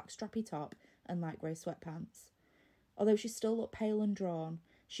of a black strappy top and light grey sweatpants. Although she still looked pale and drawn,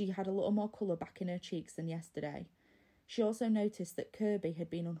 she had a little more colour back in her cheeks than yesterday. She also noticed that Kirby had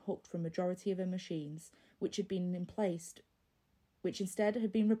been unhooked from a majority of her machines, which instead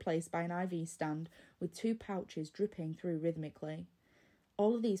had been replaced by an IV stand with 2 pouches dripping through rhythmically.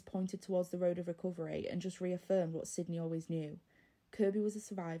 All of these pointed towards the road of recovery and just reaffirmed what Sydney always knew. Kirby was a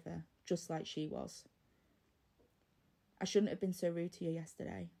survivor, just like she was. "I shouldn't have been so rude to you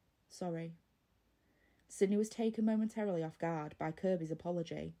yesterday. Sorry." Sydney was taken momentarily off guard by Kirby's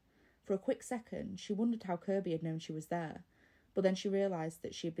apology. For a quick second, she wondered how Kirby had known she was there, but then she realised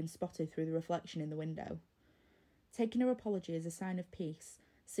that she had been spotted through the reflection in the window. Taking her apology as a sign of peace,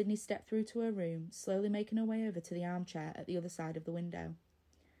 Sydney stepped through to her room, slowly making her way over to the armchair at the other side of the window.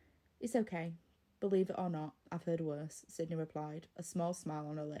 "It's okay. Believe it or not, I've heard worse," Sydney replied, a small smile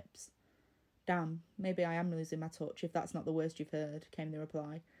on her lips. "Damn, maybe I am losing my touch if that's not the worst you've heard," came the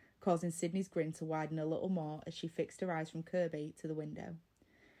reply, causing Sydney's grin to widen a little more as she fixed her eyes from Kirby to the window.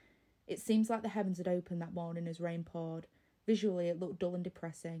 It seems like the heavens had opened that morning as rain poured. Visually it looked dull and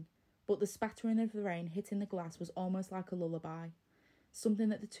depressing, but the spattering of the rain hitting the glass was almost like a lullaby, something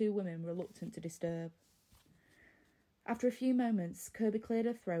that the two women were reluctant to disturb. After a few moments, Kirby cleared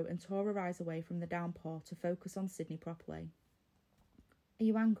her throat and tore her eyes away from the downpour to focus on Sydney properly. "Are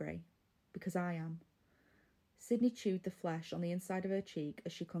you angry? Because I am." Sydney chewed the flesh on the inside of her cheek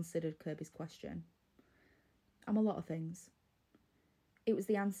as she considered Kirby's question. "I'm a lot of things." It was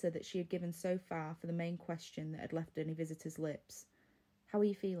the answer that she had given so far for the main question that had left any visitor's lips. "How are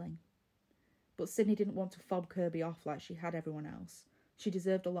you feeling?" But Sydney didn't want to fob Kirby off like she had everyone else. She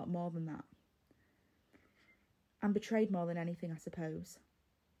deserved a lot more than that. "I'm betrayed more than anything, I suppose.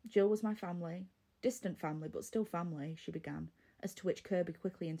 Jill was my family. Distant family, but still family," she began, as to which Kirby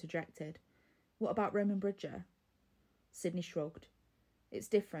quickly interjected. "What about Roman Bridger?" Sydney shrugged. "It's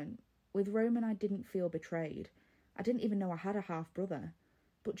different. With Roman I didn't feel betrayed. I didn't even know I had a half-brother.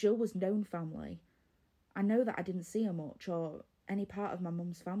 But Jill was known family. I know that I didn't see her much, or any part of my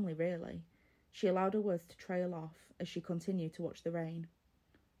mum's family, really." She allowed her words to trail off as she continued to watch the rain.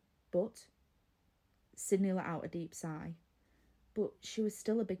 "But..." Sydney let out a deep sigh. "But she was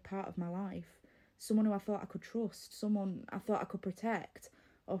still a big part of my life. Someone who I thought I could trust, someone I thought I could protect,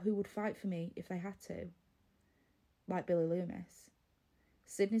 or who would fight for me if they had to." "Like Billy Loomis."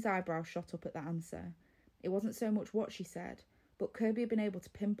 Sydney's eyebrow shot up at that answer. It wasn't so much what she said, but Kirby had been able to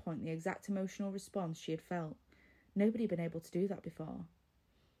pinpoint the exact emotional response she had felt. Nobody had been able to do that before.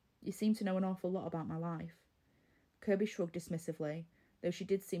 "You seem to know an awful lot about my life." Kirby shrugged dismissively, though she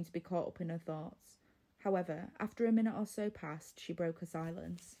did seem to be caught up in her thoughts. However, after a minute or so passed, she broke her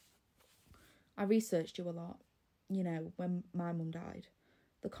silence. "I researched you a lot. You know, when my mum died."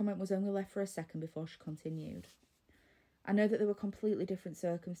 The comment was only left for a second before she continued. "I know that there were completely different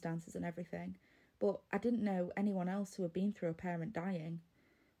circumstances and everything, but I didn't know anyone else who had been through a parent dying.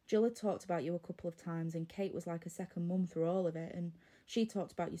 Jill had talked about you a couple of times, and Kate was like a second mum through all of it, and she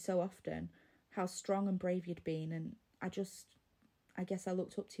talked about you so often, how strong and brave you'd been, and I guess I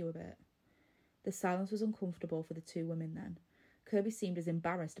looked up to you a bit." The silence was uncomfortable for the two women then. Kirby seemed as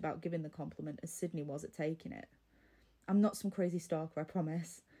embarrassed about giving the compliment as Sydney was at taking it. "I'm not some crazy stalker, I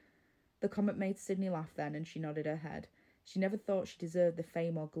promise." The comment made Sydney laugh then, and she nodded her head. She never thought she deserved the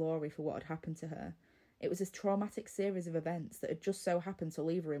fame or glory for what had happened to her. It was a traumatic series of events that had just so happened to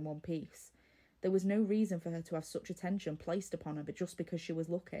leave her in one piece. There was no reason for her to have such attention placed upon her, but just because she was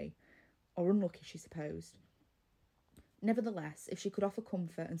lucky. Or unlucky, she supposed. Nevertheless, if she could offer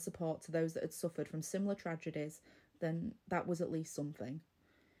comfort and support to those that had suffered from similar tragedies, then that was at least something.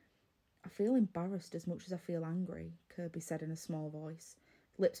 I feel embarrassed as much as I feel angry, Kirby said in a small voice,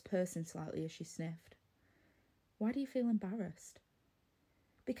 lips pursing slightly as she sniffed. Why do you feel embarrassed?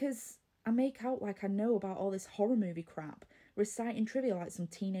 Because I make out like I know about all this horror movie crap, reciting trivia like some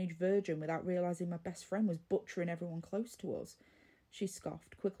teenage virgin without realising my best friend was butchering everyone close to us, she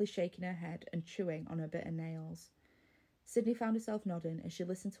scoffed, quickly shaking her head and chewing on her bitter nails. Sydney found herself nodding as she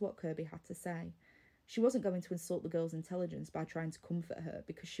listened to what Kirby had to say. She wasn't going to insult the girl's intelligence by trying to comfort her,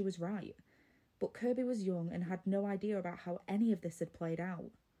 because she was right. But Kirby was young and had no idea about how any of this had played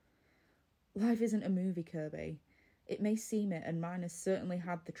out. Life isn't a movie, Kirby. It may seem it, and mine has certainly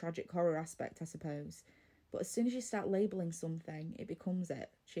had the tragic horror aspect, I suppose. But as soon as you start labelling something, it becomes it,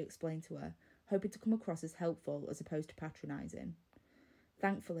 she explained to her, hoping to come across as helpful as opposed to patronising.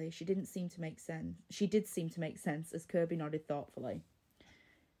 Thankfully, she did seem to make sense as Kirby nodded thoughtfully.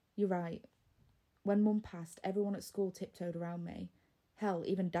 You're right. When Mum passed, everyone at school tiptoed around me. Hell,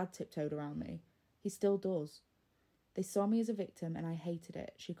 even Dad tiptoed around me. He still does. They saw me as a victim and I hated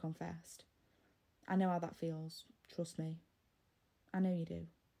it, she confessed. I know how that feels. Trust me. I know you do.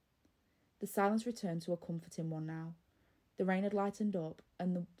 The silence returned to a comforting one now. The rain had lightened up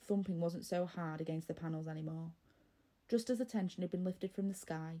and the thumping wasn't so hard against the panels anymore. Just as the tension had been lifted from the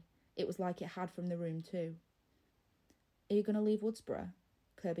sky, it was like it had from the room too. Are you going to leave Woodsboro?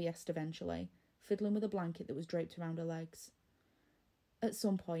 Kirby asked eventually, fiddling with a blanket that was draped around her legs. At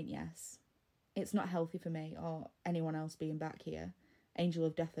some point, yes. It's not healthy for me, or anyone else being back here. Angel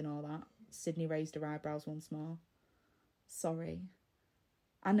of death and all that. Sydney raised her eyebrows once more. Sorry.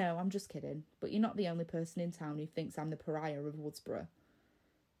 I know, I'm just kidding, but you're not the only person in town who thinks I'm the pariah of Woodsboro.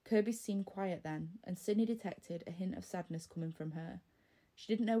 Kirby seemed quiet then, and Sydney detected a hint of sadness coming from her. She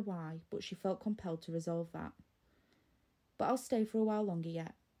didn't know why, but she felt compelled to resolve that. But I'll stay for a while longer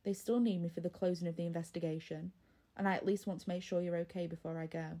yet. They still need me for the closing of the investigation, and I at least want to make sure you're okay before I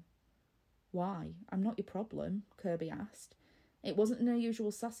go. Why? I'm not your problem, Kirby asked. It wasn't an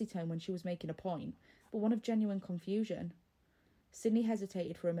unusual sassy tone when she was making a point, but one of genuine confusion. Sydney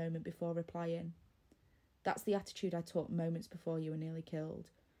hesitated for a moment before replying. That's the attitude I took moments before you were nearly killed.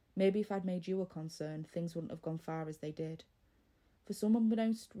 Maybe if I'd made you a concern, things wouldn't have gone far as they did. For some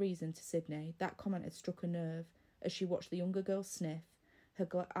unbeknownst reason to Sydney, that comment had struck a nerve as she watched the younger girl sniff, her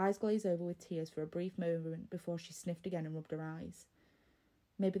eyes glaze over with tears for a brief moment before she sniffed again and rubbed her eyes.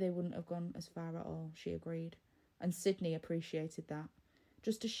 Maybe they wouldn't have gone as far at all, she agreed, and Sydney appreciated that.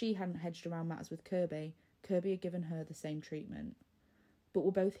 Just as she hadn't hedged around matters with Kirby, Kirby had given her the same treatment. But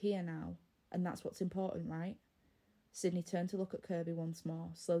we're both here now, and that's what's important, right? Sydney turned to look at Kirby once more,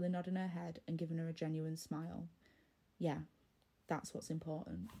 slowly nodding her head and giving her a genuine smile. Yeah, that's what's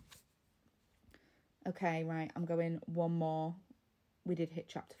important. Okay, right, I'm going one more. We did hit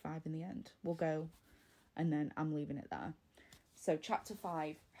chapter 5 in the end. We'll go, and then I'm leaving it there. So, chapter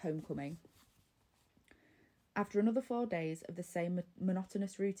 5, Homecoming. After another 4 days of the same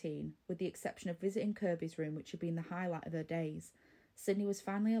monotonous routine, with the exception of visiting Kirby's room, which had been the highlight of her days, Sydney was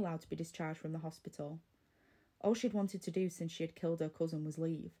finally allowed to be discharged from the hospital. All she'd wanted to do since she had killed her cousin was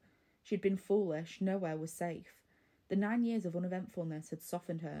leave. She'd been foolish, nowhere was safe. The 9 years of uneventfulness had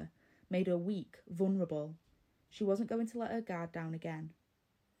softened her, made her weak, vulnerable. She wasn't going to let her guard down again.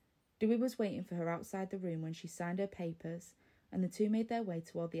 Dewey was waiting for her outside the room when she signed her papers, and the two made their way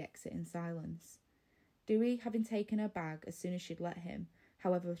toward the exit in silence. Dewey having taken her bag as soon as she'd let him,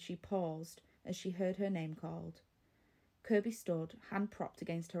 however, she paused as she heard her name called. Kirby stood, hand propped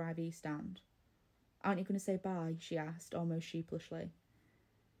against her IV stand. Aren't you going to say bye? She asked, almost sheepishly.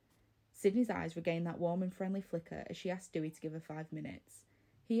 Sydney's eyes regained that warm and friendly flicker as she asked Dewey to give her 5 minutes.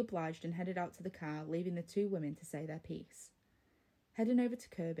 He obliged and headed out to the car, leaving the two women to say their piece. Heading over to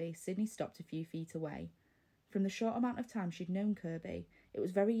Kirby, Sydney stopped a few feet away. From the short amount of time she'd known Kirby, it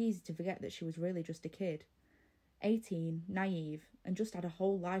was very easy to forget that she was really just a kid. 18, naive, and just had a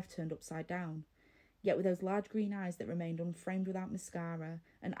whole life turned upside down. Yet with those large green eyes that remained unframed without mascara,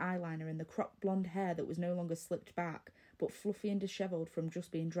 and eyeliner, and the cropped blonde hair that was no longer slicked back, but fluffy and dishevelled from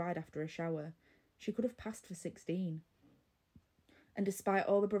just being dried after a shower, she could have passed for 16. And despite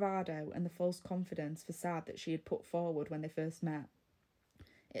all the bravado and the false confidence facade that she had put forward when they first met,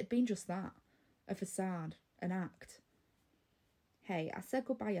 it had been just that, a facade, an act. Hey, I said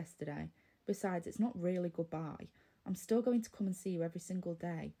goodbye yesterday. Besides, it's not really goodbye. I'm still going to come and see you every single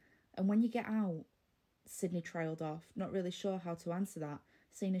day. And when you get out... Sydney trailed off, not really sure how to answer that,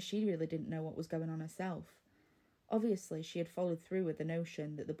 seeing as she really didn't know what was going on herself. Obviously, she had followed through with the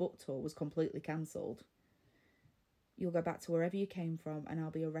notion that the book tour was completely cancelled. You'll go back to wherever you came from, and I'll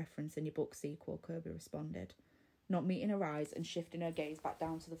be a reference in your book sequel, Kirby responded, not meeting her eyes and shifting her gaze back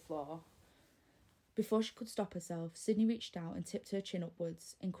down to the floor. Before she could stop herself, Sydney reached out and tipped her chin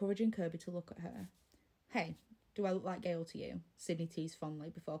upwards, encouraging Kirby to look at her. "Hey, do I look like Gail to you?" Sydney teased fondly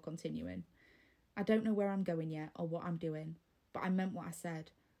before continuing. "I don't know where I'm going yet or what I'm doing, but I meant what I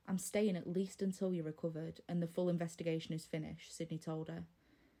said. I'm staying at least until you're recovered and the full investigation is finished," Sydney told her.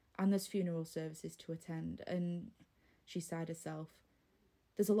 "And there's funeral services to attend, and..." She sighed herself.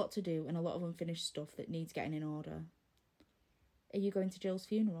 "There's a lot to do and a lot of unfinished stuff that needs getting in order." "Are you going to Jill's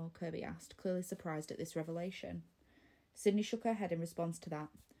funeral?" Kirby asked, clearly surprised at this revelation. Sydney shook her head in response to that.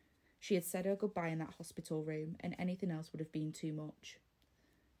 She had said her goodbye in that hospital room, and anything else would have been too much.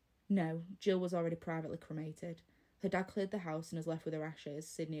 "No, Jill was already privately cremated. Her dad cleared the house and has left with her ashes,"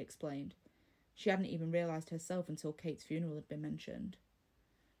 Sydney explained. She hadn't even realised herself until Kate's funeral had been mentioned.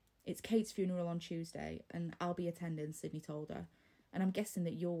 "It's Kate's funeral on Tuesday, and I'll be attending," Sydney told her, "and I'm guessing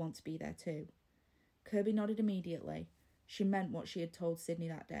that you'll want to be there too." Kirby nodded immediately. She meant what she had told Sydney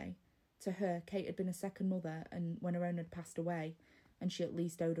that day. To her, Kate had been a second mother, and when her own had passed away, and she at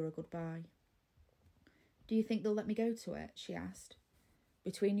least owed her a goodbye. "Do you think they'll let me go to it?" she asked.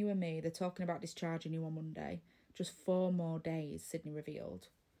 "Between you and me, they're talking about discharging you on Monday. Just 4 more days," Sydney revealed.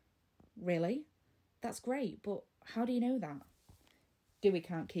 "Really? That's great, but how do you know that?" "Dewey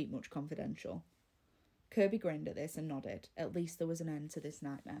can't keep much confidential." Kirby grinned at this and nodded. At least there was an end to this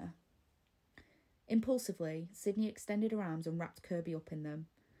nightmare. Impulsively, Sydney extended her arms and wrapped Kirby up in them.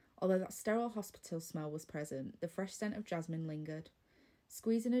 Although that sterile hospital smell was present, the fresh scent of jasmine lingered.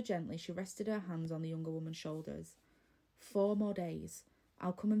 Squeezing her gently, she rested her hands on the younger woman's shoulders. 4 more days.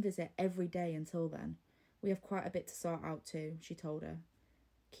 I'll come and visit every day until then. We have quite a bit to sort out too," she told her.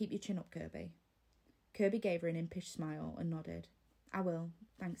 "Keep your chin up, Kirby." Kirby gave her an impish smile and nodded. "I will.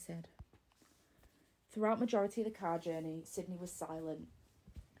 Thanks, Sid." Throughout majority of the car journey, Sydney was silent.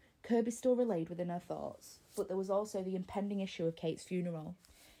 Kirby still relayed within her thoughts, but there was also the impending issue of Kate's funeral.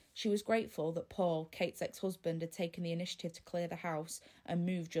 She was grateful that Paul, Kate's ex-husband, had taken the initiative to clear the house and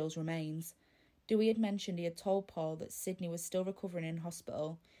move Jill's remains. Dewey had mentioned he had told Paul that Sydney was still recovering in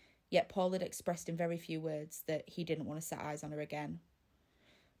hospital, yet Paul had expressed in very few words that he didn't want to set eyes on her again.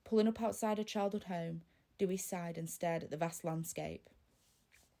 Pulling up outside her childhood home, Dewey sighed and stared at the vast landscape.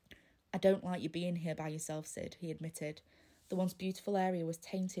 "I don't like you being here by yourself, Sid," he admitted. The once beautiful area was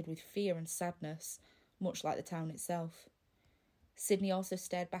tainted with fear and sadness, much like the town itself. Sydney also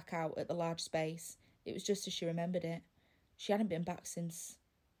stared back out at the large space. It was just as she remembered it. She hadn't been back since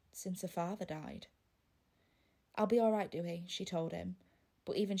her father died. "I'll be all right, Dewey," she told him,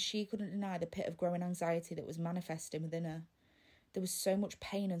 but even she couldn't deny the pit of growing anxiety that was manifesting within her. There was so much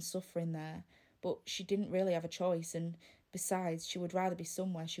pain and suffering there, but she didn't really have a choice, and besides, she would rather be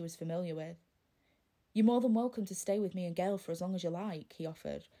somewhere she was familiar with. "You're more than welcome to stay with me and Gail for as long as you like," he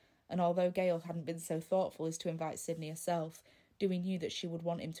offered, and although Gail hadn't been so thoughtful as to invite Sydney herself, Dewey knew that she would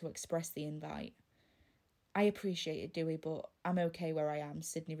want him to express the invite. "I appreciate it, Dewey, but I'm okay where I am,"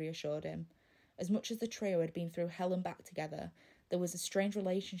 Sydney reassured him. As much as the trio had been through hell and back together, there was a strange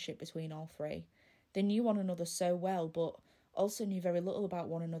relationship between all three. They knew one another so well, but also knew very little about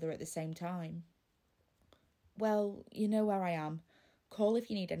one another at the same time. "Well, you know where I am. Call if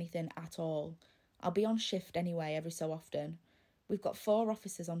you need anything at all. I'll be on shift anyway every so often. We've got 4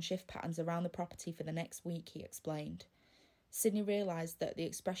 officers on shift patterns around the property for the next week," he explained. Sydney realised that the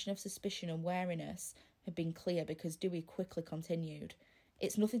expression of suspicion and wariness had been clear because Dewey quickly continued.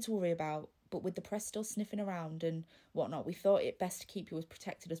 "It's nothing to worry about, but with the press still sniffing around and whatnot, we thought it best to keep you as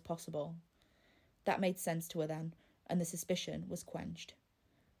protected as possible." That made sense to her then, and the suspicion was quenched.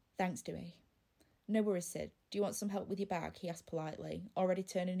 "Thanks, Dewey." "No worries, Sid. Do you want some help with your bag?" he asked politely, already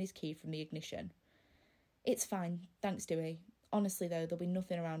turning his key from the ignition. "It's fine, thanks, Dewey. Honestly, though, there'll be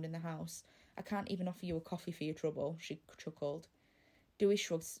nothing around in the house. I can't even offer you a coffee for your trouble," she chuckled. Dewey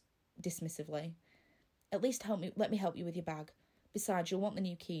shrugged dismissively. "At least let me help you with your bag. Besides, you'll want the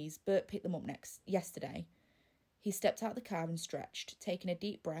new keys. Bert picked them up yesterday." He stepped out of the car and stretched, taking a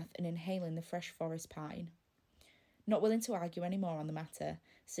deep breath and inhaling the fresh forest pine. Not willing to argue any more on the matter,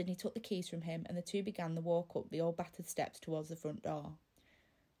 Sydney took the keys from him and the two began the walk up the old battered steps towards the front door.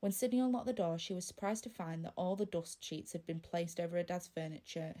 When Sydney unlocked the door, she was surprised to find that all the dust sheets had been placed over her dad's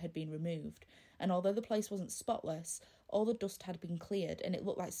furniture had been removed, and although the place wasn't spotless, all the dust had been cleared and it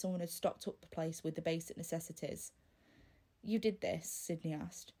looked like someone had stocked up the place with the basic necessities. "You did this?" Sydney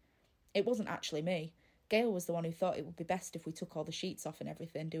asked. "It wasn't actually me. Gail was the one who thought it would be best if we took all the sheets off and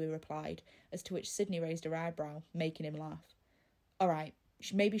everything," Dewey replied, as to which Sydney raised her eyebrow, making him laugh. "All right,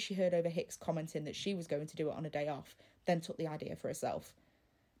 maybe she heard over Hicks commenting that she was going to do it on a day off, then took the idea for herself."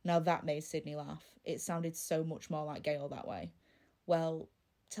 Now that made Sydney laugh. It sounded so much more like Gail that way. "Well,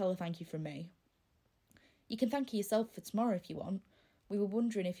 tell her thank you from me." "You can thank her yourself for tomorrow if you want. We were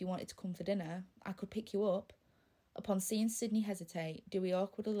wondering if you wanted to come for dinner. I could pick you up." Upon seeing Sydney hesitate, Dewey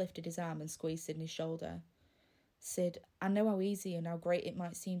awkwardly lifted his arm and squeezed Sydney's shoulder. "Sid, I know how easy and how great it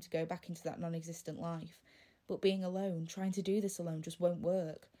might seem to go back into that non-existent life, but being alone, trying to do this alone just won't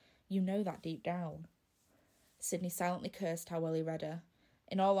work. You know that deep down." Sydney silently cursed how well he read her.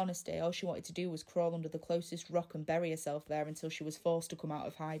 In all honesty, all she wanted to do was crawl under the closest rock and bury herself there until she was forced to come out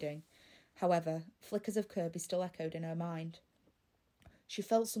of hiding. However, flickers of Kirby still echoed in her mind. She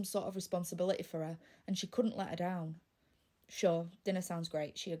felt some sort of responsibility for her, and she couldn't let her down. "Sure, dinner sounds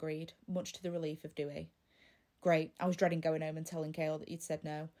great," she agreed, much to the relief of Dewey. "Great, I was dreading going home and telling Gail that you'd said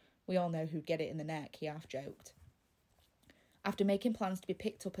no. We all know who'd get it in the neck," he half-joked. After making plans to be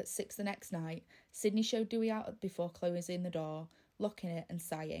picked up at 6 the next night, Sydney showed Dewey out before closing the door, locking it and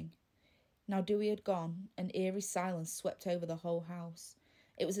sighing. Now Dewey had gone, an eerie silence swept over the whole house.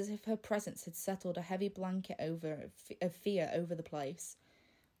 It was as if her presence had settled a heavy blanket of fear over the place.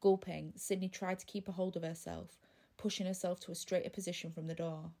 Gulping, Sydney tried to keep a hold of herself, pushing herself to a straighter position from the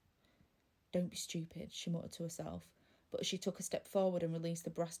door. "Don't be stupid," she muttered to herself, but as she took a step forward and released the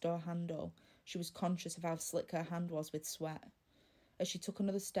brass door handle, she was conscious of how slick her hand was with sweat. As she took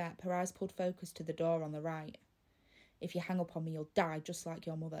another step, her eyes pulled focus to the door on the right. "If you hang up on me, you'll die just like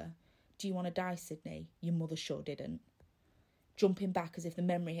your mother. Do you want to die, Sydney? Your mother sure didn't." Jumping back as if the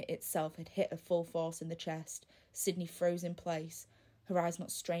memory itself had hit her full force in the chest, Sydney froze in place, her eyes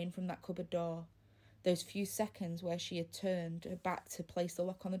not straying from that cupboard door. Those few seconds where she had turned her back to place the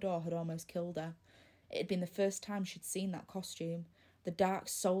lock on the door had almost killed her. It had been the first time she'd seen that costume, the dark,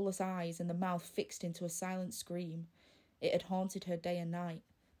 soulless eyes and the mouth fixed into a silent scream. It had haunted her day and night.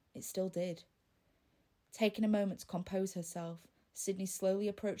 It still did. Taking a moment to compose herself, Sydney slowly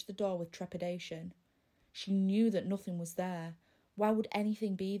approached the door with trepidation. She knew that nothing was there. Why would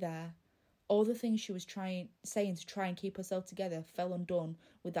anything be there? All the things she was saying to try and keep herself together fell undone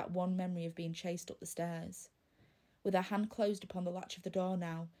with that one memory of being chased up the stairs. With her hand closed upon the latch of the door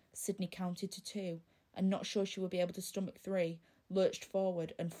now, Sydney counted to 2, and not sure she would be able to stomach 3, lurched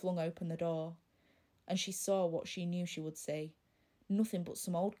forward and flung open the door. And she saw what she knew she would see. Nothing but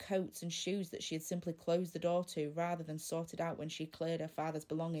some old coats and shoes that she had simply closed the door to rather than sorted out when she cleared her father's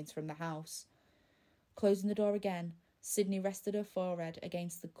belongings from the house. Closing the door again, Sydney rested her forehead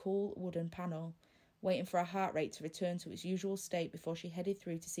against the cool wooden panel, waiting for her heart rate to return to its usual state before she headed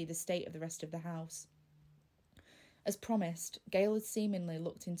through to see the state of the rest of the house. As promised, Gail had seemingly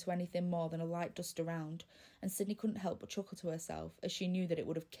looked into anything more than a light dust around, and Sydney couldn't help but chuckle to herself as she knew that it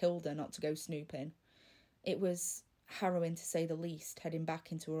would have killed her not to go snooping. It was harrowing to say the least, heading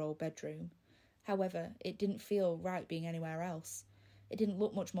back into her old bedroom. However, it didn't feel right being anywhere else. It didn't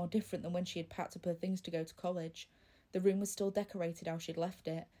look much more different than when she had packed up her things to go to college. The room was still decorated how she'd left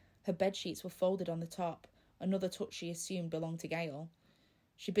it. Her bedsheets were folded on the top, another touch she assumed belonged to Gail.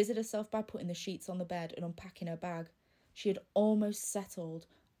 She busied herself by putting the sheets on the bed and unpacking her bag. She had almost settled,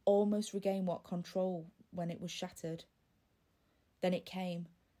 almost regained what control when it was shattered. Then it came,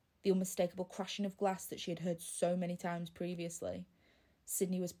 the unmistakable crashing of glass that she had heard so many times previously.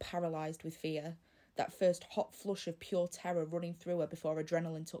 Sydney was paralysed with fear, that first hot flush of pure terror running through her before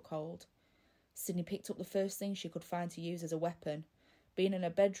adrenaline took hold. Sydney picked up the first thing she could find to use as a weapon. Being in her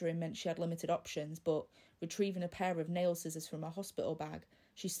bedroom meant she had limited options, but retrieving a pair of nail scissors from her hospital bag,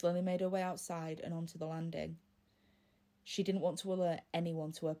 she slowly made her way outside and onto the landing. She didn't want to alert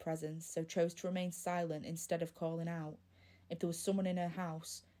anyone to her presence, so chose to remain silent instead of calling out. If there was someone in her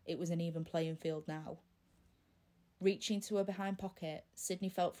house, it was an even playing field now. Reaching to her behind pocket, Sydney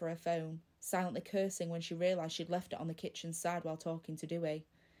felt for her phone, silently cursing when she realised she'd left it on the kitchen side while talking to Dewey.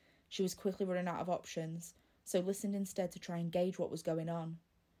 She was quickly running out of options, so listened instead to try and gauge what was going on.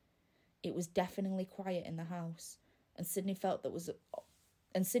 It was deafeningly quiet in the house, and Sydney felt that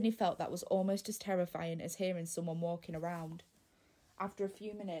was almost as terrifying as hearing someone walking around. After a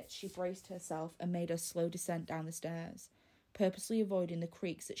few minutes, she braced herself and made her slow descent down the stairs, purposely avoiding the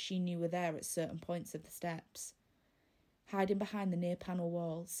creaks that she knew were there at certain points of the steps. Hiding behind the near panel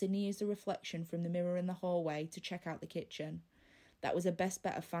wall, Sydney used the reflection from the mirror in the hallway to check out the kitchen. That was her best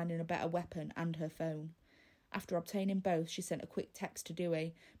bet of finding a better weapon and her phone. After obtaining both, she sent a quick text to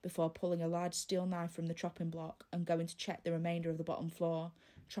Dewey before pulling a large steel knife from the chopping block and going to check the remainder of the bottom floor,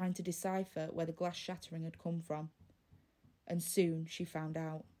 trying to decipher where the glass shattering had come from. And soon she found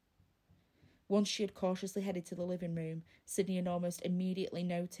out. Once she had cautiously headed to the living room, Sydney had almost immediately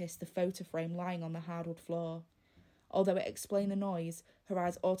noticed the photo frame lying on the hardwood floor. Although it explained the noise, her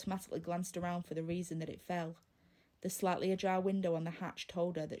eyes automatically glanced around for the reason that it fell. The slightly ajar window on the hatch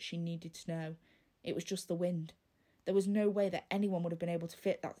told her that she needed to know. It was just the wind. There was no way that anyone would have been able to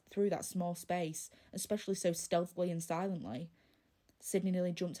fit that through that small space, especially so stealthily and silently. Sydney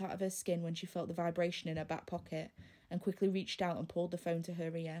nearly jumped out of her skin when she felt the vibration in her back pocket and quickly reached out and pulled the phone to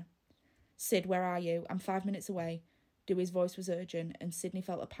her ear. "Sid, where are you? I'm 5 minutes away." Dewey's voice was urgent, and Sydney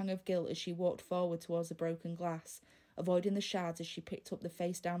felt a pang of guilt as she walked forward towards the broken glass, avoiding the shards as she picked up the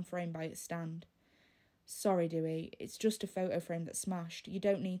face-down frame by its stand. "Sorry, Dewey, it's just a photo frame that smashed. You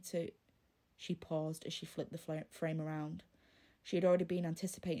don't need to..." She paused as she flipped the frame around. She had already been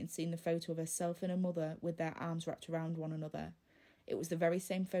anticipating seeing the photo of herself and her mother with their arms wrapped around one another. It was the very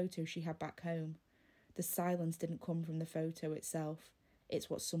same photo she had back home. The silence didn't come from the photo itself. It's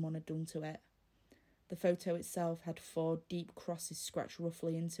what someone had done to it. The photo itself had 4 deep crosses scratched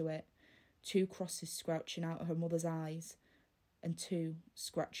roughly into it, 2 crosses scratching out her mother's eyes, and 2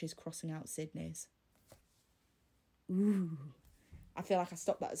 scratches crossing out Sydney's. Ooh, I feel like I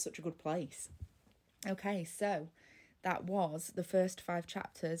stopped that at such a good place. Okay, so that was the first 5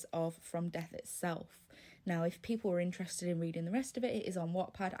 chapters of From Death Itself. Now, if people were interested in reading the rest of it, it is on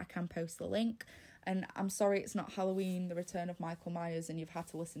Wattpad. I can post the link. And I'm sorry it's not Halloween, the return of Michael Myers, and you've had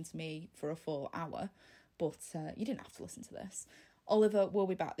to listen to me for a full hour. But you didn't have to listen to this. Oliver will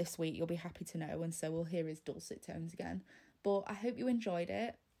be back this week, you'll be happy to know, and so we'll hear his dulcet tones again. But I hope you enjoyed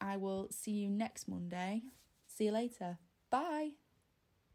it. I will see you next Monday. See you later.